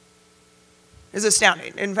is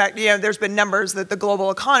astounding. In fact, there's been numbers that the global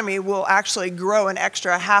economy will actually grow an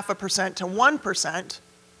extra 0.5% to 1%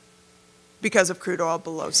 because of crude oil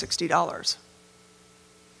below $60.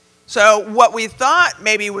 So what we thought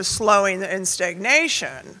maybe was slowing in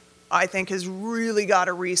stagnation, I think has really got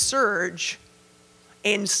to resurge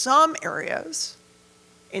in some areas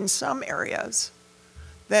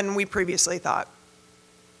than we previously thought.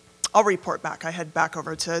 I'll report back. I head back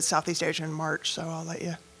over to Southeast Asia in March, so I'll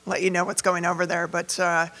let you know what's going over there. But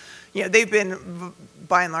they've been,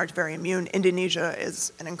 by and large, very immune. Indonesia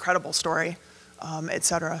is an incredible story, et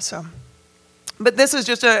cetera. So, but this is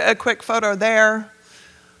just a quick photo there.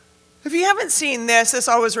 If you haven't seen this, this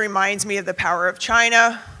always reminds me of the power of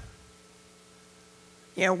China.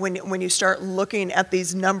 When you start looking at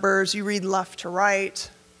these numbers, you read left to right.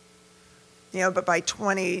 But by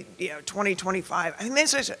 2025, I mean,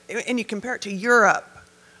 and you compare it to Europe,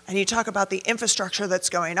 and you talk about the infrastructure that's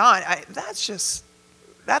going on,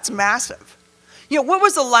 that's massive. What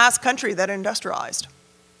was the last country that industrialized?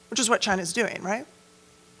 Which is what China's doing, right?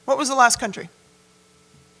 What was the last country?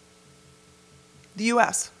 The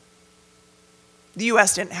US. The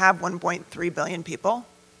US didn't have 1.3 billion people.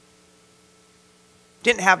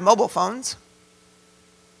 Didn't have mobile phones.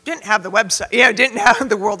 Didn't have the website, didn't have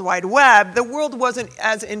the World Wide Web. The world wasn't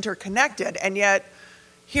as interconnected, and yet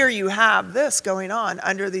here you have this going on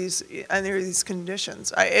under these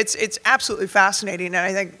conditions. It's absolutely fascinating, and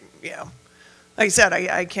I think, like I said,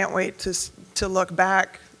 I can't wait to look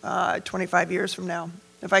back 25 years from now,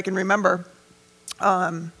 if I can remember,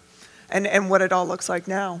 and what it all looks like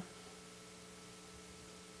now.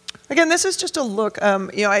 Again, this is just a look.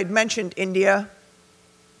 I had mentioned India,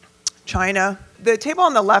 China. The table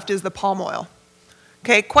on the left is the palm oil.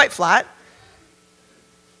 Okay, quite flat.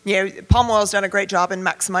 Palm oil's done a great job in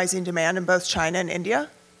maximizing demand in both China and India.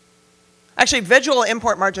 Actually, veg oil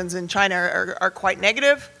import margins in China are quite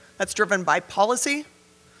negative. That's driven by policy,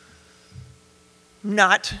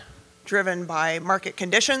 not driven by market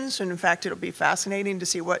conditions. And in fact, it'll be fascinating to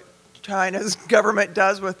see what China's government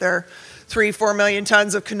does with their 3-4 million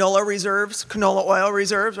tons of canola oil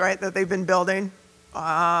reserves, right, that they've been building.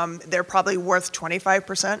 They're probably worth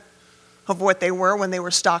 25% of what they were when they were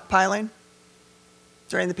stockpiling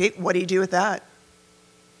during the peak. What do you do with that?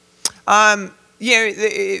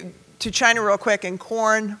 To China real quick and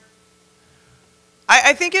corn,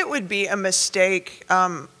 I think it would be a mistake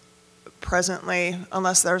presently,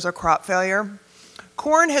 unless there's a crop failure.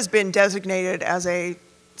 Corn has been designated as a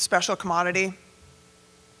special commodity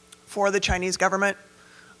for the Chinese government.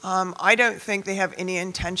 I don't think they have any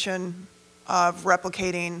intention of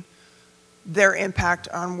replicating their impact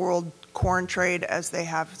on world corn trade as they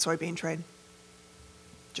have soybean trade.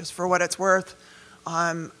 Just for what it's worth,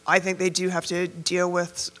 I think they do have to deal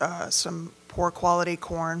with some poor quality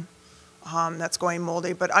corn that's going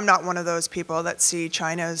moldy, but I'm not one of those people that see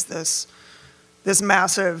China as this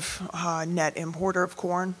massive net importer of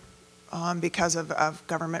corn because of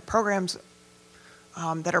government programs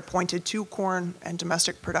that are pointed to corn and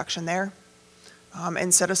domestic production there,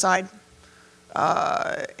 and set aside,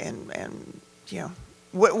 and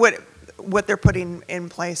what they're putting in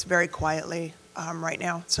place very quietly right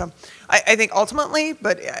now. So I think ultimately,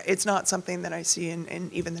 but it's not something that I see in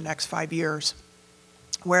even the next 5 years,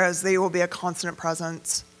 whereas they will be a constant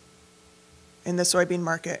presence in the soybean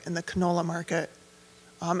market, in the canola market,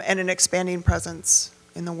 and an expanding presence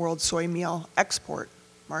in the world soy meal export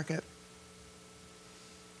market.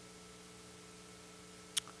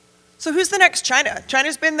 So who's the next China?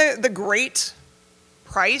 China's been the great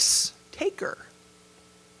price taker.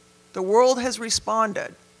 The world has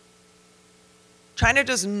responded. China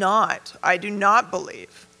does not, I do not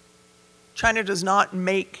believe, China does not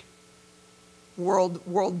make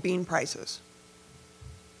world bean prices.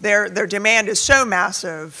 Their demand is so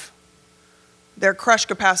massive, their crush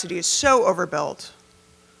capacity is so overbuilt.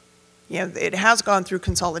 It has gone through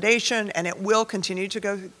consolidation and it will continue to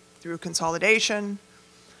go through consolidation.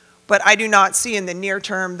 But I do not see in the near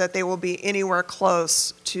term that they will be anywhere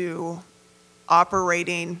close to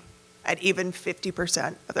operating at even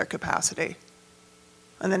 50% of their capacity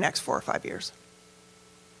in the next 4 or 5 years.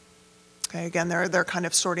 Okay, again, they're kind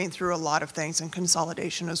of sorting through a lot of things, and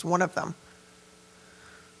consolidation is one of them.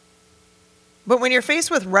 But when you're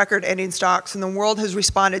faced with record-ending stocks and the world has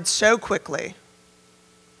responded so quickly,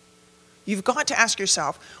 you've got to ask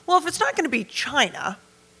yourself, well, if it's not going to be China,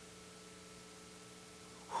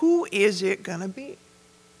 who is it going to be?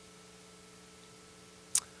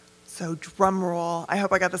 So drum roll. I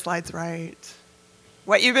hope I got the slides right.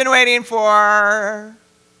 What you've been waiting for.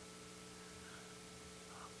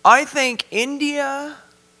 I think India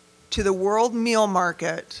to the world meal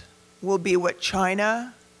market will be what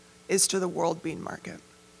China is to the world bean market.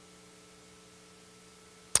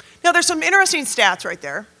 Now there's some interesting stats right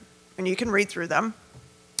there, and you can read through them.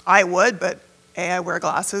 I would, but A, I wear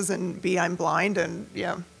glasses, and B, I'm blind, and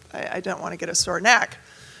I don't want to get a sore neck.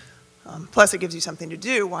 Plus, it gives you something to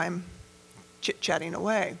do while I'm chit-chatting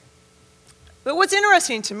away. But what's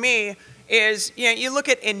interesting to me is, you look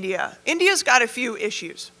at India. India's got a few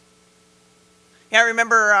issues. I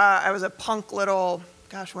remember I was a punk little,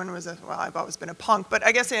 gosh, when was it? Well, I've always been a punk, but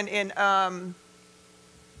I guess in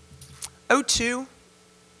 02,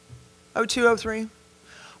 03,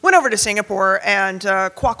 went over to Singapore, and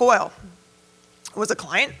Kwak Oil was a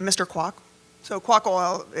client, Mr. Kwak. So Kwak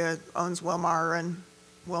Oil owns Wilmar, and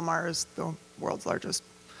Wilmar is the world's largest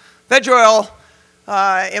veg oil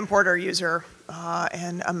importer, user,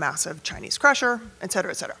 and a massive Chinese crusher, et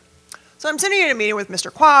cetera, et cetera. So I'm sitting in a meeting with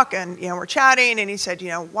Mr. Kwak, and we're chatting, and he said,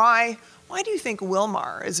 why do you think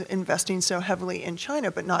Wilmar is investing so heavily in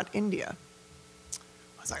China but not India?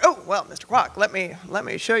 I was like, oh, well, Mr. Kwak, let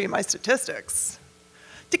me show you my statistics.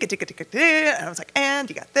 Ticka, ticka, ticka, ticka. And I was like, and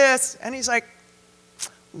you got this. And he's like,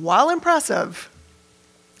 while impressive,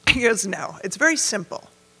 he goes, no, it's very simple.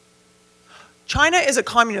 China is a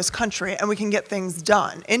communist country, and we can get things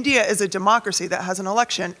done. India is a democracy that has an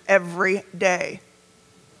election every day.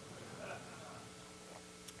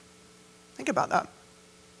 Think about that.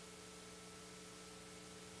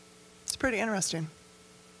 It's pretty interesting,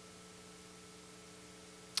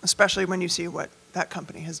 especially when you see what that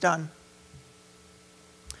company has done.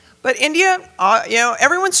 But India,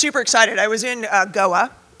 everyone's super excited. I was in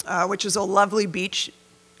Goa, which is a lovely beach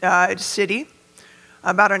city,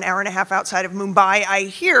 about an hour and a half outside of Mumbai, I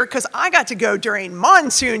hear, because I got to go during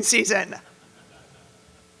monsoon season.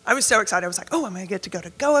 I was so excited. I was like, oh, I'm going to get to go to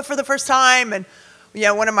Goa for the first time. And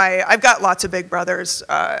I've got lots of big brothers.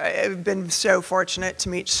 I've been so fortunate to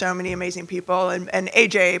meet so many amazing people. And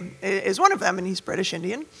AJ is one of them, and he's British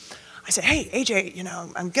Indian. I said, hey, AJ,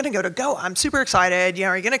 I'm going to go to Goa. I'm super excited.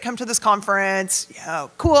 Are you going to come to this conference?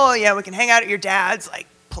 Cool. We can hang out at your dad's,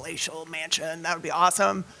 palatial mansion. That would be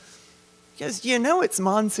awesome. He goes, it's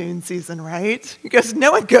monsoon season, right? He goes,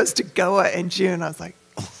 no one goes to Goa in June. I was like,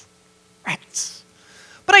 oh, right.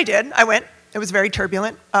 But I did. I went. It was very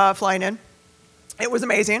turbulent flying in. It was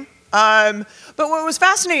amazing. But what was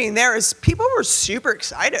fascinating there is people were super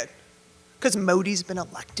excited because Modi's been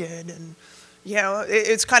elected, and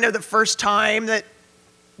it's kind of the first time that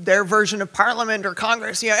their version of Parliament or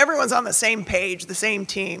Congress, everyone's on the same page, the same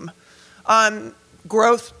team.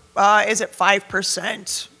 Growth is at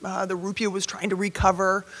 5%. The rupee was trying to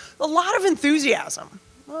recover. A lot of enthusiasm,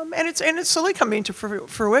 and it's slowly coming to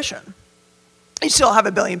fruition. You still have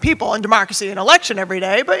 1 billion people in democracy and election every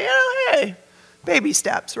day, but hey, baby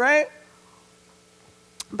steps, right?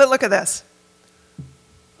 But look at this.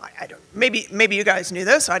 I don't. Maybe you guys knew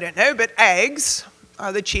this. I didn't know, but eggs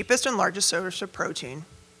are the cheapest and largest source of protein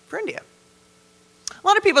for India. A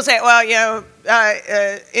lot of people say, well,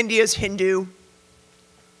 India's Hindu.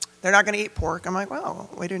 They're not going to eat pork. I'm like, well,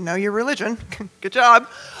 we didn't know your religion. Good job.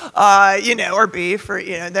 Or beef, or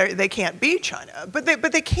they can't beat China, but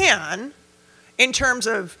they can, in terms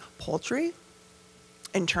of poultry,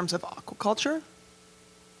 in terms of aquaculture.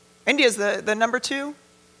 India's the #2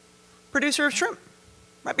 producer of shrimp,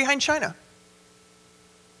 right behind China.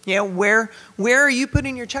 Where are you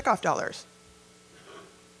putting your checkoff dollars?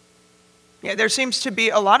 There seems to be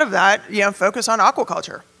a lot of that, focus on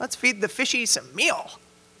aquaculture. Let's feed the fishies some meal.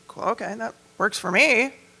 Cool, okay, that works for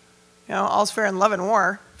me. All's fair in love and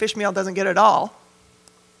war. Fish meal doesn't get it all.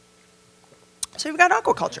 So you've got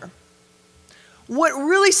aquaculture. What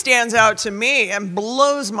really stands out to me and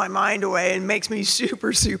blows my mind away and makes me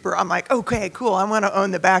super, I'm like, okay, cool, I want to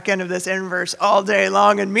own the back end of this inverse all day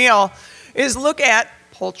long in meal, is look at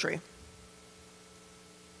poultry.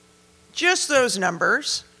 Just those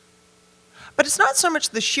numbers. But it's not so much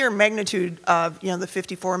the sheer magnitude of, the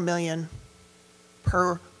 54 million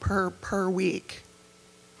per week.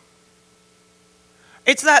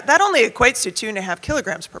 It's that only equates to 2.5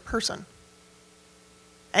 kilograms per person.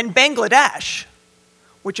 And Bangladesh,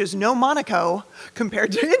 which is no Monaco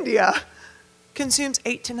compared to India, consumes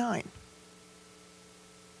 8 to 9.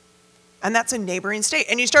 And that's a neighboring state.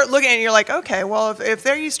 And you start looking and you're like, okay, well, if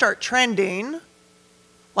there you start trending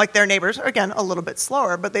like their neighbors, again, a little bit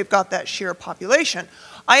slower, but they've got that sheer population.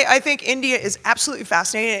 I think India is absolutely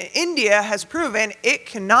fascinating. India has proven it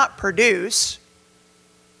cannot produce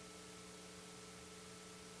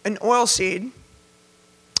an oilseed,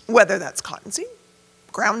 whether that's cottonseed,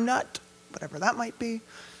 groundnut, whatever that might be,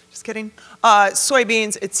 just kidding,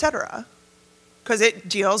 soybeans, etc., because it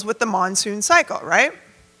deals with the monsoon cycle, right? In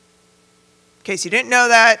case you didn't know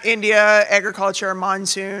that, India, agriculture,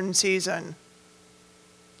 monsoon season.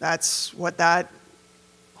 That's what that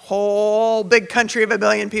whole big country of 1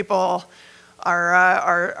 billion people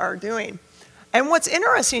are doing. And what's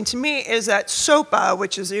interesting to me is that SOPA,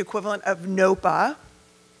 which is the equivalent of NOPA,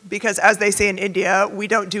 because as they say in India, we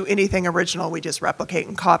don't do anything original, we just replicate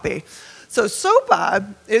and copy. So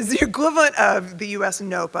SOPA is the equivalent of the US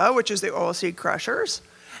NOPA, which is the oilseed crushers,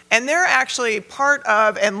 and they're actually part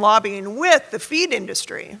of and lobbying with the feed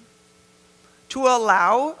industry to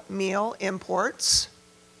allow meal imports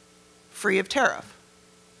free of tariff,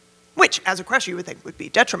 which as a crusher you would think would be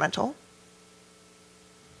detrimental.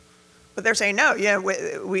 But they're saying, no,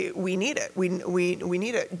 we need it. We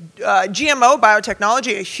need it. GMO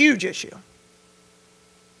biotechnology, a huge issue.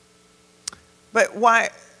 But why,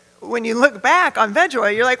 when you look back on veg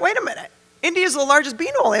oil, you're like, wait a minute, India's the largest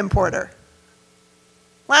bean oil importer.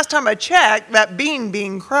 Last time I checked, that bean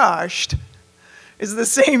being crushed is the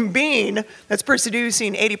same bean that's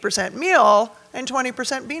producing 80% meal and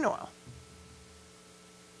 20% bean oil.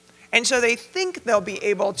 And so they think they'll be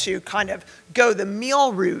able to kind of go the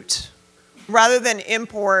meal route rather than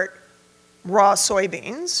import raw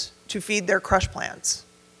soybeans to feed their crush plants,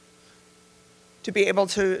 to be able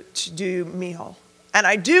to do meal. And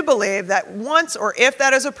I do believe that once or if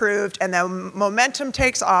that is approved and the momentum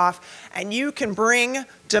takes off and you can bring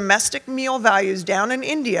domestic meal values down in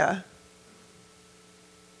India,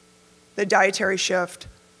 the dietary shift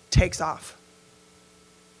takes off,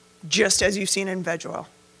 just as you've seen in veg oil.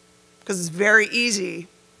 Because it's very easy,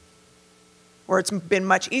 or it's been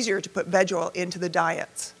much easier to put veg oil into the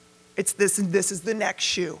diets. This is the next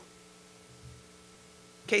shoe.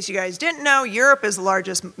 In case you guys didn't know, Europe is the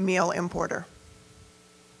largest meal importer.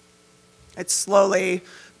 It's slowly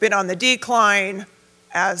been on the decline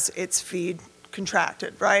as its feed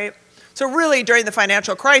contracted, right? So really, during the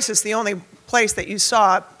financial crisis, the only place that you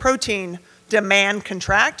saw protein demand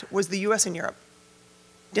contract was the US and Europe.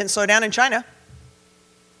 Didn't slow down in China.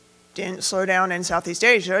 Didn't slow down in Southeast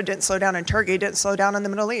Asia, didn't slow down in Turkey, didn't slow down in the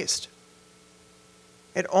Middle East.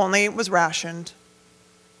 It only was rationed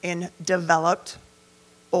in developed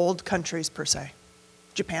old countries per se.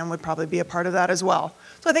 Japan would probably be a part of that as well.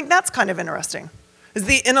 So I think that's kind of interesting, is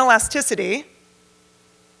the inelasticity.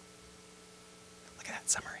 Look at that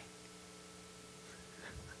summary.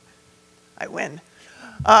 I win,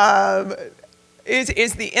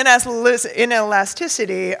 is the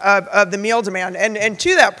inelasticity of the meal demand. And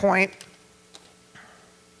to that point,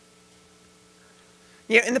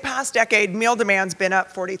 in the past decade, meal demand's been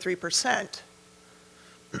up 43%.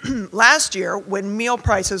 Last year, when meal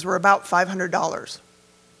prices were about $500,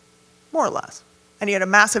 more or less, and you had a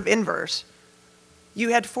massive inverse, you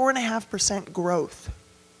had 4.5% growth.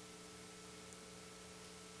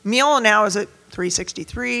 Meal now is at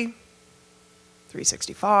 $363,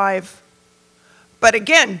 $365. But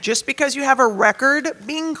again, just because you have a record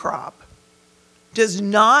bean crop does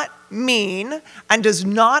not mean and does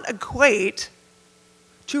not equate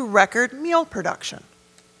to record meal production.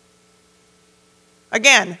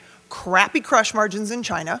 Again, crappy crush margins in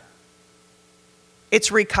China. It's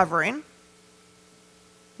recovering.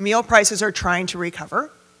 Meal prices are trying to recover.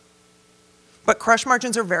 But crush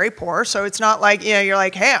margins are very poor, so it's not like, you're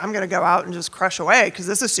like, hey, I'm going to go out and just crush away because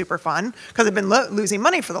this is super fun because I've been losing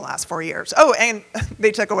money for the last 4 years. Oh, and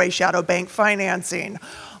they took away shadow bank financing.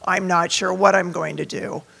 I'm not sure what I'm going to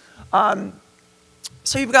do.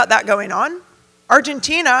 So you've got that going on.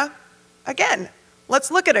 Argentina, again,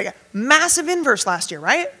 let's look at it. Massive inverse last year,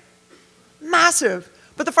 right? Massive.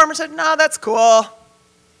 But the farmer said, no, that's cool.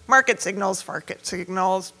 Market signals,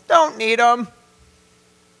 don't need them.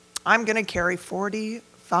 I'm going to carry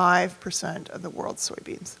 45% of the world's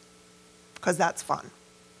soybeans because that's fun.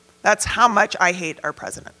 That's how much I hate our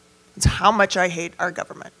president. It's how much I hate our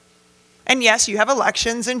government. And yes, you have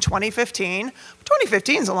elections in 2015. But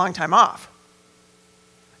 2015 is a long time off.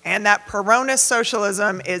 And that Peronist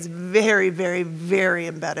socialism is very, very, very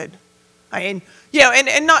embedded. I mean,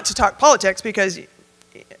 and not to talk politics because,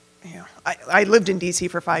 I lived in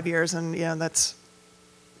DC for 5 years, and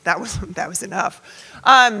that was enough.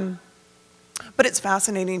 But it's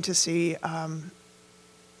fascinating to see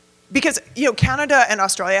because Canada and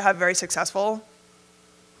Australia have very successful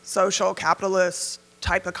social capitalist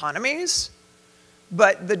type economies,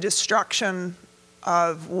 but the destruction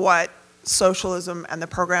of what socialism and the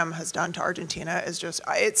program has done to Argentina is just,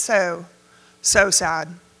 it's so sad.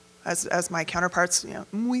 As my counterparts,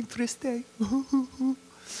 muy triste.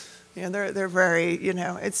 They're very,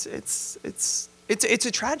 it's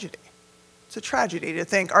a tragedy. It's a tragedy to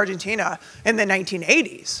think Argentina in the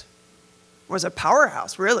 1980s was a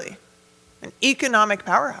powerhouse, really, an economic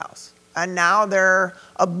powerhouse, and now they're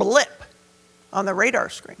a blip on the radar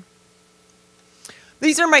screen.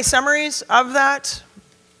 These are my summaries of that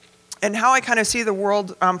and how I kind of see the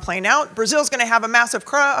world playing out. Brazil's going to have a massive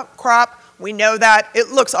crop. We know that. It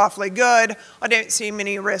looks awfully good. I don't see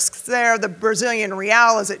many risks there. The Brazilian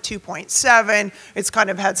real is at 2.7. It's kind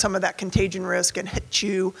of had some of that contagion risk and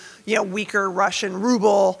hit weaker Russian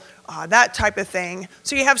ruble, that type of thing.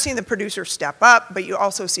 So you have seen the producer step up, but you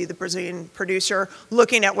also see the Brazilian producer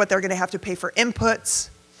looking at what they're going to have to pay for inputs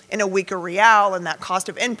in a weaker real and that cost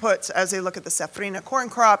of inputs as they look at the safrinha corn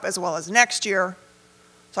crop as well as next year.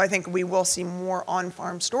 So I think we will see more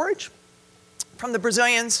on-farm storage from the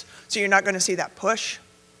Brazilians, so you're not going to see that push.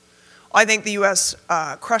 I think the U.S.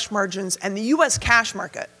 Crush margins and the U.S. cash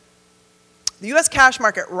market. The U.S. cash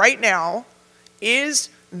market right now is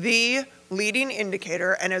the leading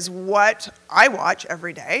indicator and is what I watch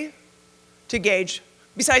every day to gauge,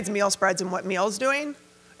 besides meal spreads and what meal is doing,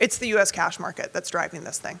 it's the U.S. cash market that's driving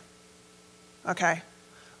this thing, okay?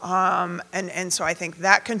 And so I think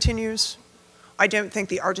that continues. I don't think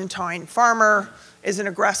the Argentine farmer is an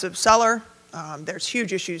aggressive seller. There's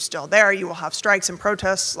huge issues still there. You will have strikes and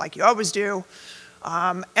protests like you always do.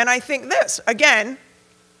 And I think this, again,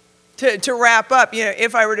 to wrap up,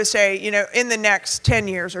 if I were to say, in the next 10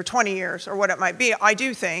 years or 20 years or what it might be, I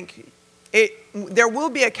do think there will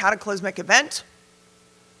be a cataclysmic event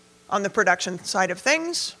on the production side of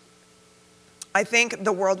things. I think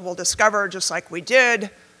the world will discover, just like we did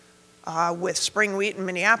with spring wheat in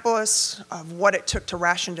Minneapolis, of what it took to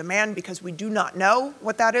ration demand, because we do not know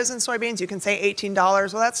what that is in soybeans. You can say $18.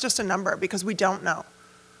 Well, that's just a number because we don't know.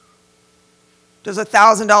 Does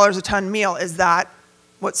 $1,000 a ton meal, is that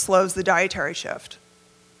what slows the dietary shift?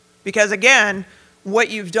 Because again, what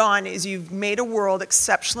you've done is you've made a world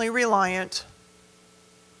exceptionally reliant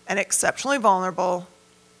and exceptionally vulnerable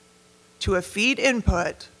to a feed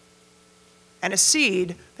input and a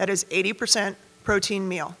seed that is 80% protein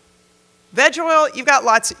meal. Veg oil, you got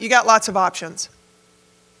lots of options.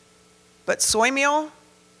 But soy meal,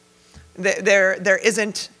 there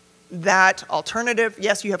isn't that alternative.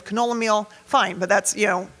 Yes, you have canola meal, fine, but that's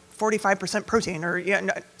 45% protein, or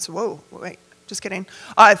so whoa, wait, just kidding.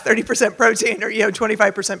 30% protein, or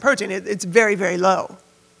 25% protein. It's very, very low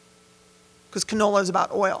because canola is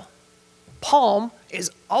about oil. Palm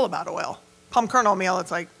is all about oil. Palm kernel meal,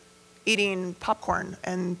 it's like eating popcorn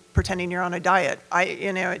and pretending you're on a diet.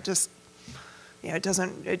 It just, it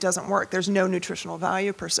doesn't work. There's no nutritional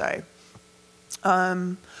value per se.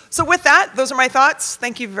 So with that, those are my thoughts.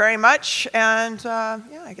 Thank you very much. And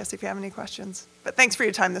yeah, I guess if you have any questions. But thanks for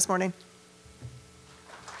your time this morning.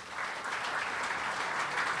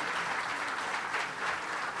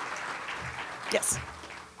 Yes?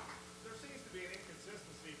 There seems to be an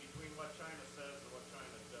inconsistency between what China says and what China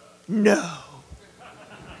does. No.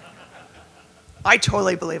 I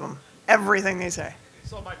totally believe them. Everything they say.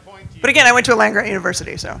 So my point to you, But again, I went to a land-grant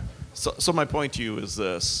university, so. So my point to you is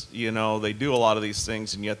this, they do a lot of these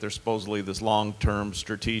things, and yet they're supposedly this long-term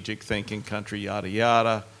strategic thinking country, yada,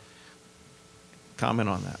 yada. Comment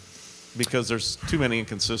on that. Because there's too many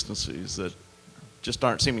inconsistencies that just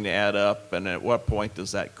aren't seeming to add up, and at what point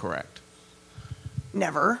does that correct?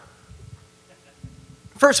 Never.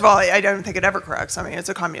 First of all, I don't think it ever corrects. I mean, it's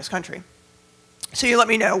a communist country. So you let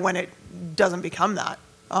me know when it doesn't become that.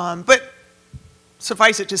 But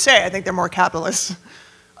suffice it to say, I think they're more capitalist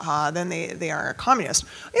than they are communist.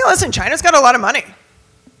 Listen, China's got a lot of money.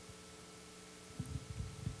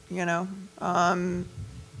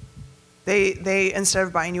 They instead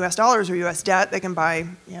of buying U.S. dollars or U.S. debt, they can buy,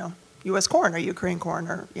 U.S. corn or Ukraine corn,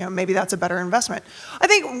 or maybe that's a better investment. I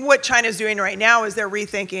think what China's doing right now is they're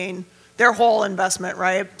rethinking their whole investment,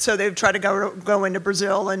 right? So they've tried to go into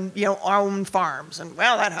Brazil and own farms, and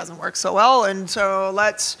well, that hasn't worked so well, and so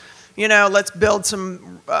let's build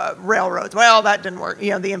some railroads. Well, that didn't work.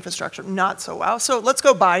 The infrastructure not so well. So let's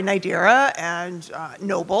go buy Nidera and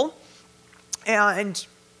Noble, and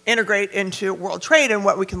integrate into world trade and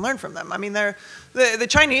what we can learn from them. I mean, the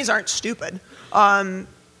Chinese aren't stupid. And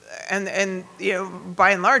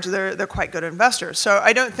by and large, they're quite good investors. So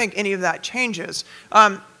I don't think any of that changes.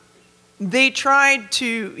 They tried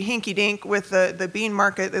to hinky-dink with the bean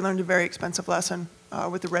market. They learned a very expensive lesson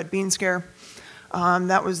with the red bean scare.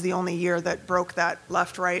 That was the only year that broke that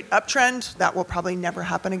left-right uptrend. That will probably never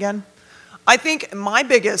happen again. I think my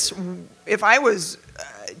biggest, if I was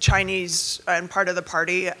Chinese and part of the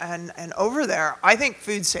party and over there, I think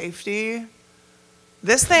food safety,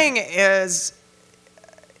 this thing is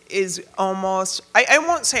almost, I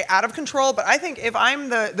won't say out of control, but I think if I'm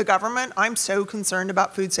the government, I'm so concerned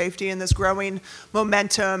about food safety and this growing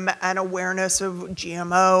momentum and awareness of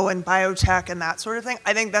GMO and biotech and that sort of thing.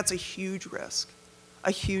 I think that's a huge risk,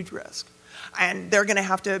 a huge risk. And they're going to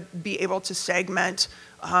have to be able to segment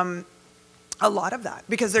a lot of that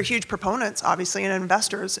because they're huge proponents, obviously, and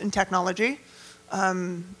investors in technology,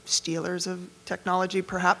 stealers of technology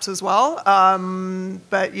perhaps as well.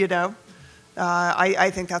 But,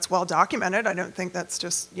 I think that's well documented. I don't think that's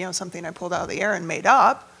just something I pulled out of the air and made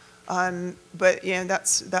up. But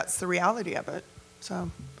that's the reality of it.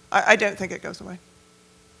 So I don't think it goes away.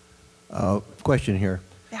 Question here.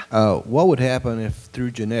 Yeah. What would happen if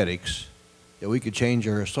through genetics that we could change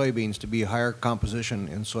our soybeans to be a higher composition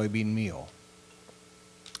in soybean meal?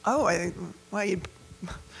 Oh, well, you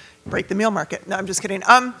break the meal market. No, I'm just kidding.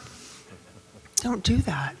 Don't do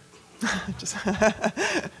that. Just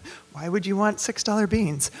why would you want $6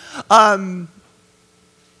 beans?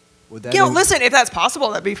 Listen, if that's possible,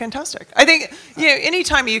 that'd be fantastic. I think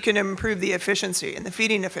anytime you can improve the efficiency and the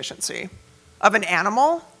feeding efficiency of an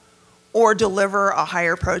animal or deliver a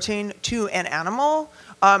higher protein to an animal,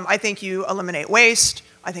 I think you eliminate waste.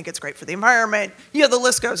 I think it's great for the environment. The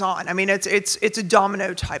list goes on. I mean, it's a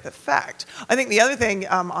domino type effect. I think the other thing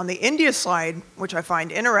on the India slide, which I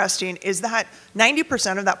find interesting, is that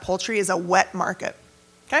 90% of that poultry is a wet market.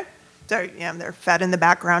 Okay, so they're fed in the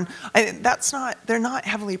background. They're not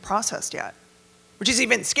heavily processed yet, which is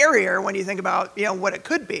even scarier when you think about what it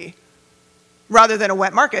could be, rather than a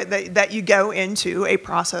wet market that you go into a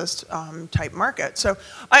processed type market. So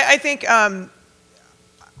I think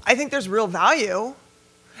there's real value.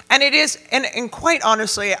 And it is, and quite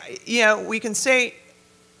honestly, we can say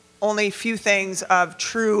only a few things of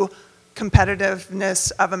true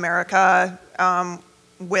competitiveness of America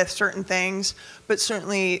with certain things, but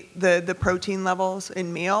certainly the protein levels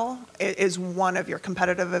in meal is one of your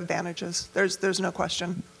competitive advantages. There's no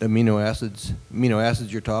question. Amino acids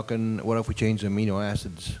you're talking, what if we change the amino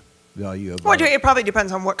acids value of well, it probably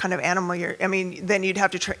depends on what kind of animal then you'd have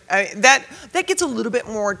to that gets a little bit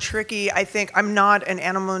more tricky. I think I'm not an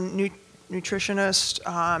animal nutritionist,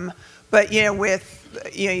 but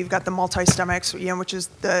you've got the multi-stomachs, which is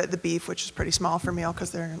the beef, which is pretty small for meal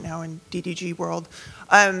because they're now in DDG world.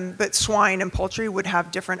 But swine and poultry would have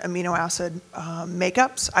different amino acid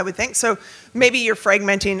makeups, I would think. So maybe you're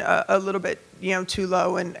fragmenting a little bit, too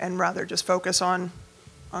low, and rather just focus on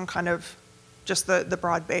kind of just the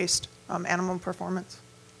broad-based animal performance.